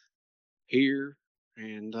it here.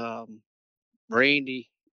 And Brandy,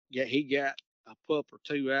 yeah, he got a pup or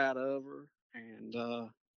two out of her. And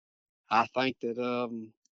I think that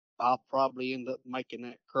I'll probably end up making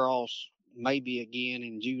that cross maybe again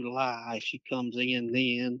in July if she comes in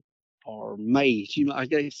then, or May. I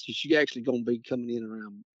guess she's actually going to be coming in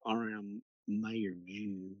around May or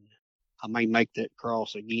June. I may make that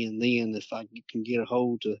cross again then if I can get a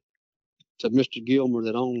hold to Mr. Gilmer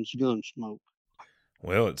that owns Gunsmoke.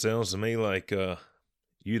 Well, it sounds to me like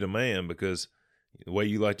you the man, because the way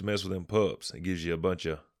you like to mess with them pups, it gives you a bunch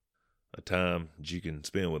of a time that you can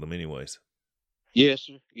spend with them anyways. Yes,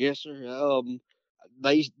 sir. Yes, sir.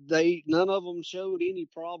 They none of them showed any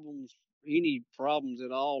problems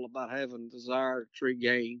at all about having desire to tree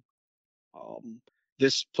game.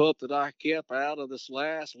 This pup that I kept out of this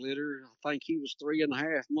last litter, I think he was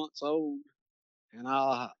 3.5 months old, and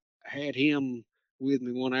I had him with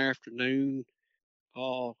me one afternoon,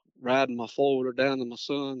 riding my four-wheeler down to my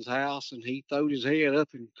son's house, and he throwed his head up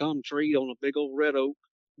and come tree on a big old red oak,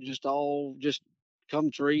 just come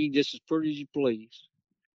tree, just as pretty as you please.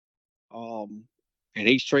 Um, and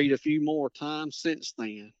he's treed a few more times since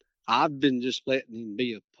then. I've been just letting him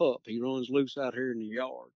be a pup. He runs loose out here in the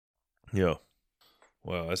yard. Yeah.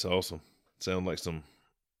 Wow, that's awesome. Sound like some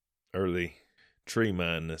early tree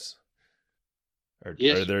mindness. Or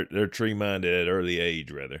Yes, sir. they're tree minded at early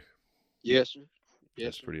age, rather. Yes, sir. Yes,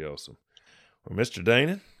 That's sir. pretty awesome. Well, Mr.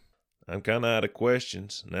 Dana, I'm kind of out of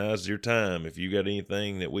questions. Now's your time. If you got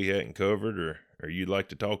anything that we hadn't covered or you'd like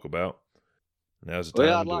to talk about, now's the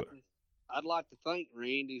Well, time to do it. I'd like to thank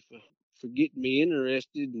Randy for getting me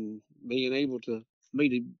interested and being able to for me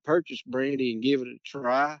to purchase Brandy and give it a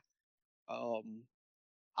try. Um,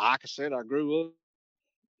 like I said, I grew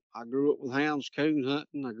up with hounds coon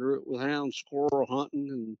hunting. I grew up with hounds squirrel hunting,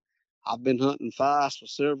 and I've been hunting fights for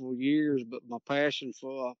several years. But my passion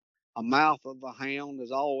for a mouth of a hound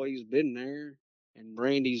has always been there. And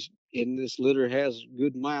Brandy's in this litter has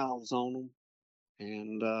good mouths on them,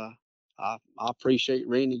 and I appreciate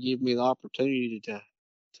Randy giving me the opportunity to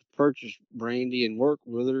purchase Brandy and work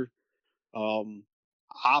with her. Um,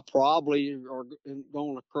 I probably are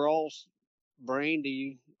going to cross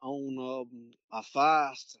Brandy on a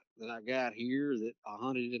feist that I got here that I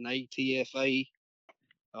hunted in ATFA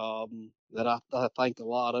that I think a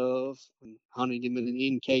lot of. And hunting him in an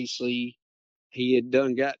NKC, he had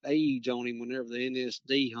done got age on him whenever the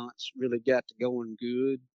NSD hunts really got to going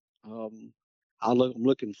good. Um, I'm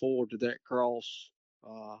looking forward to that cross.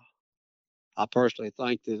 Uh, I personally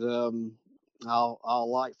think that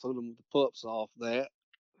I'll like fooling the pups off that.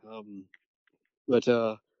 Um, but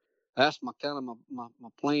that's my kind of my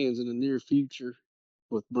plans in the near future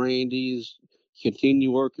with Brandy is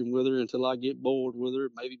continue working with her until I get bored with her.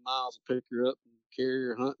 Maybe Miles will pick her up and carry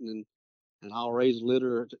her hunting, and I'll raise a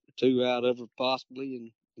litter or two out of her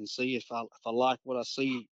possibly, and see if I like what I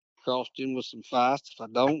see crossed in with some feist. If I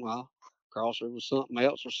don't, I'll cross her with something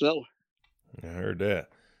else or sell her. I heard that.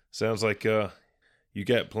 Sounds like you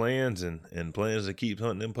got plans and plans to keep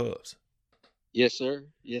hunting them pups. Yes, sir.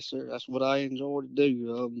 Yes, sir. That's what I enjoy to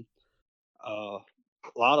do. A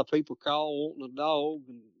lot of people call wanting a dog,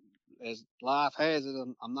 and as life has it,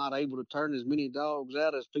 I'm not able to turn as many dogs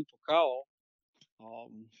out as people call.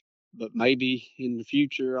 Um, but maybe in the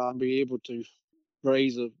future I'll be able to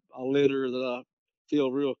raise a litter that I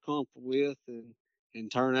feel real comfortable with,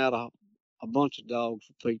 and turn out a bunch of dogs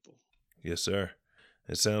for people. Yes, sir.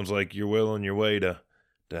 It sounds like you're well on your way to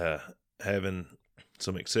having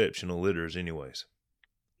some exceptional litters, anyways.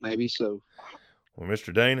 Maybe so. Well,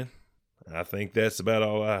 Mr. Dainon, I think that's about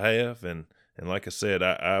all I have, and like I said,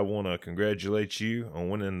 I want to congratulate you on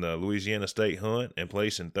winning the Louisiana State Hunt and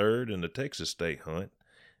placing third in the Texas State Hunt,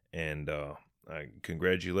 and I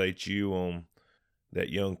congratulate you on that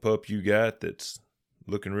young pup you got that's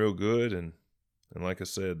looking real good, and like I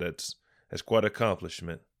said, that's quite an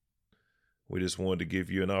accomplishment. We just wanted to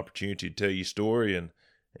give you an opportunity to tell your story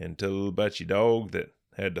and tell a little about your dog that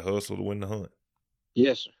had to hustle to win the hunt.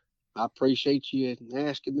 Yes, sir. I appreciate you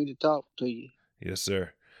asking me to talk to you. Yes,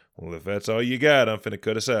 sir. Well, if that's all you got, I'm finna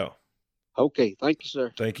cut us out. Okay. Thank you,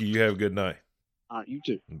 sir. Thank you. You have a good night. All right. You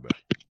too. Bye.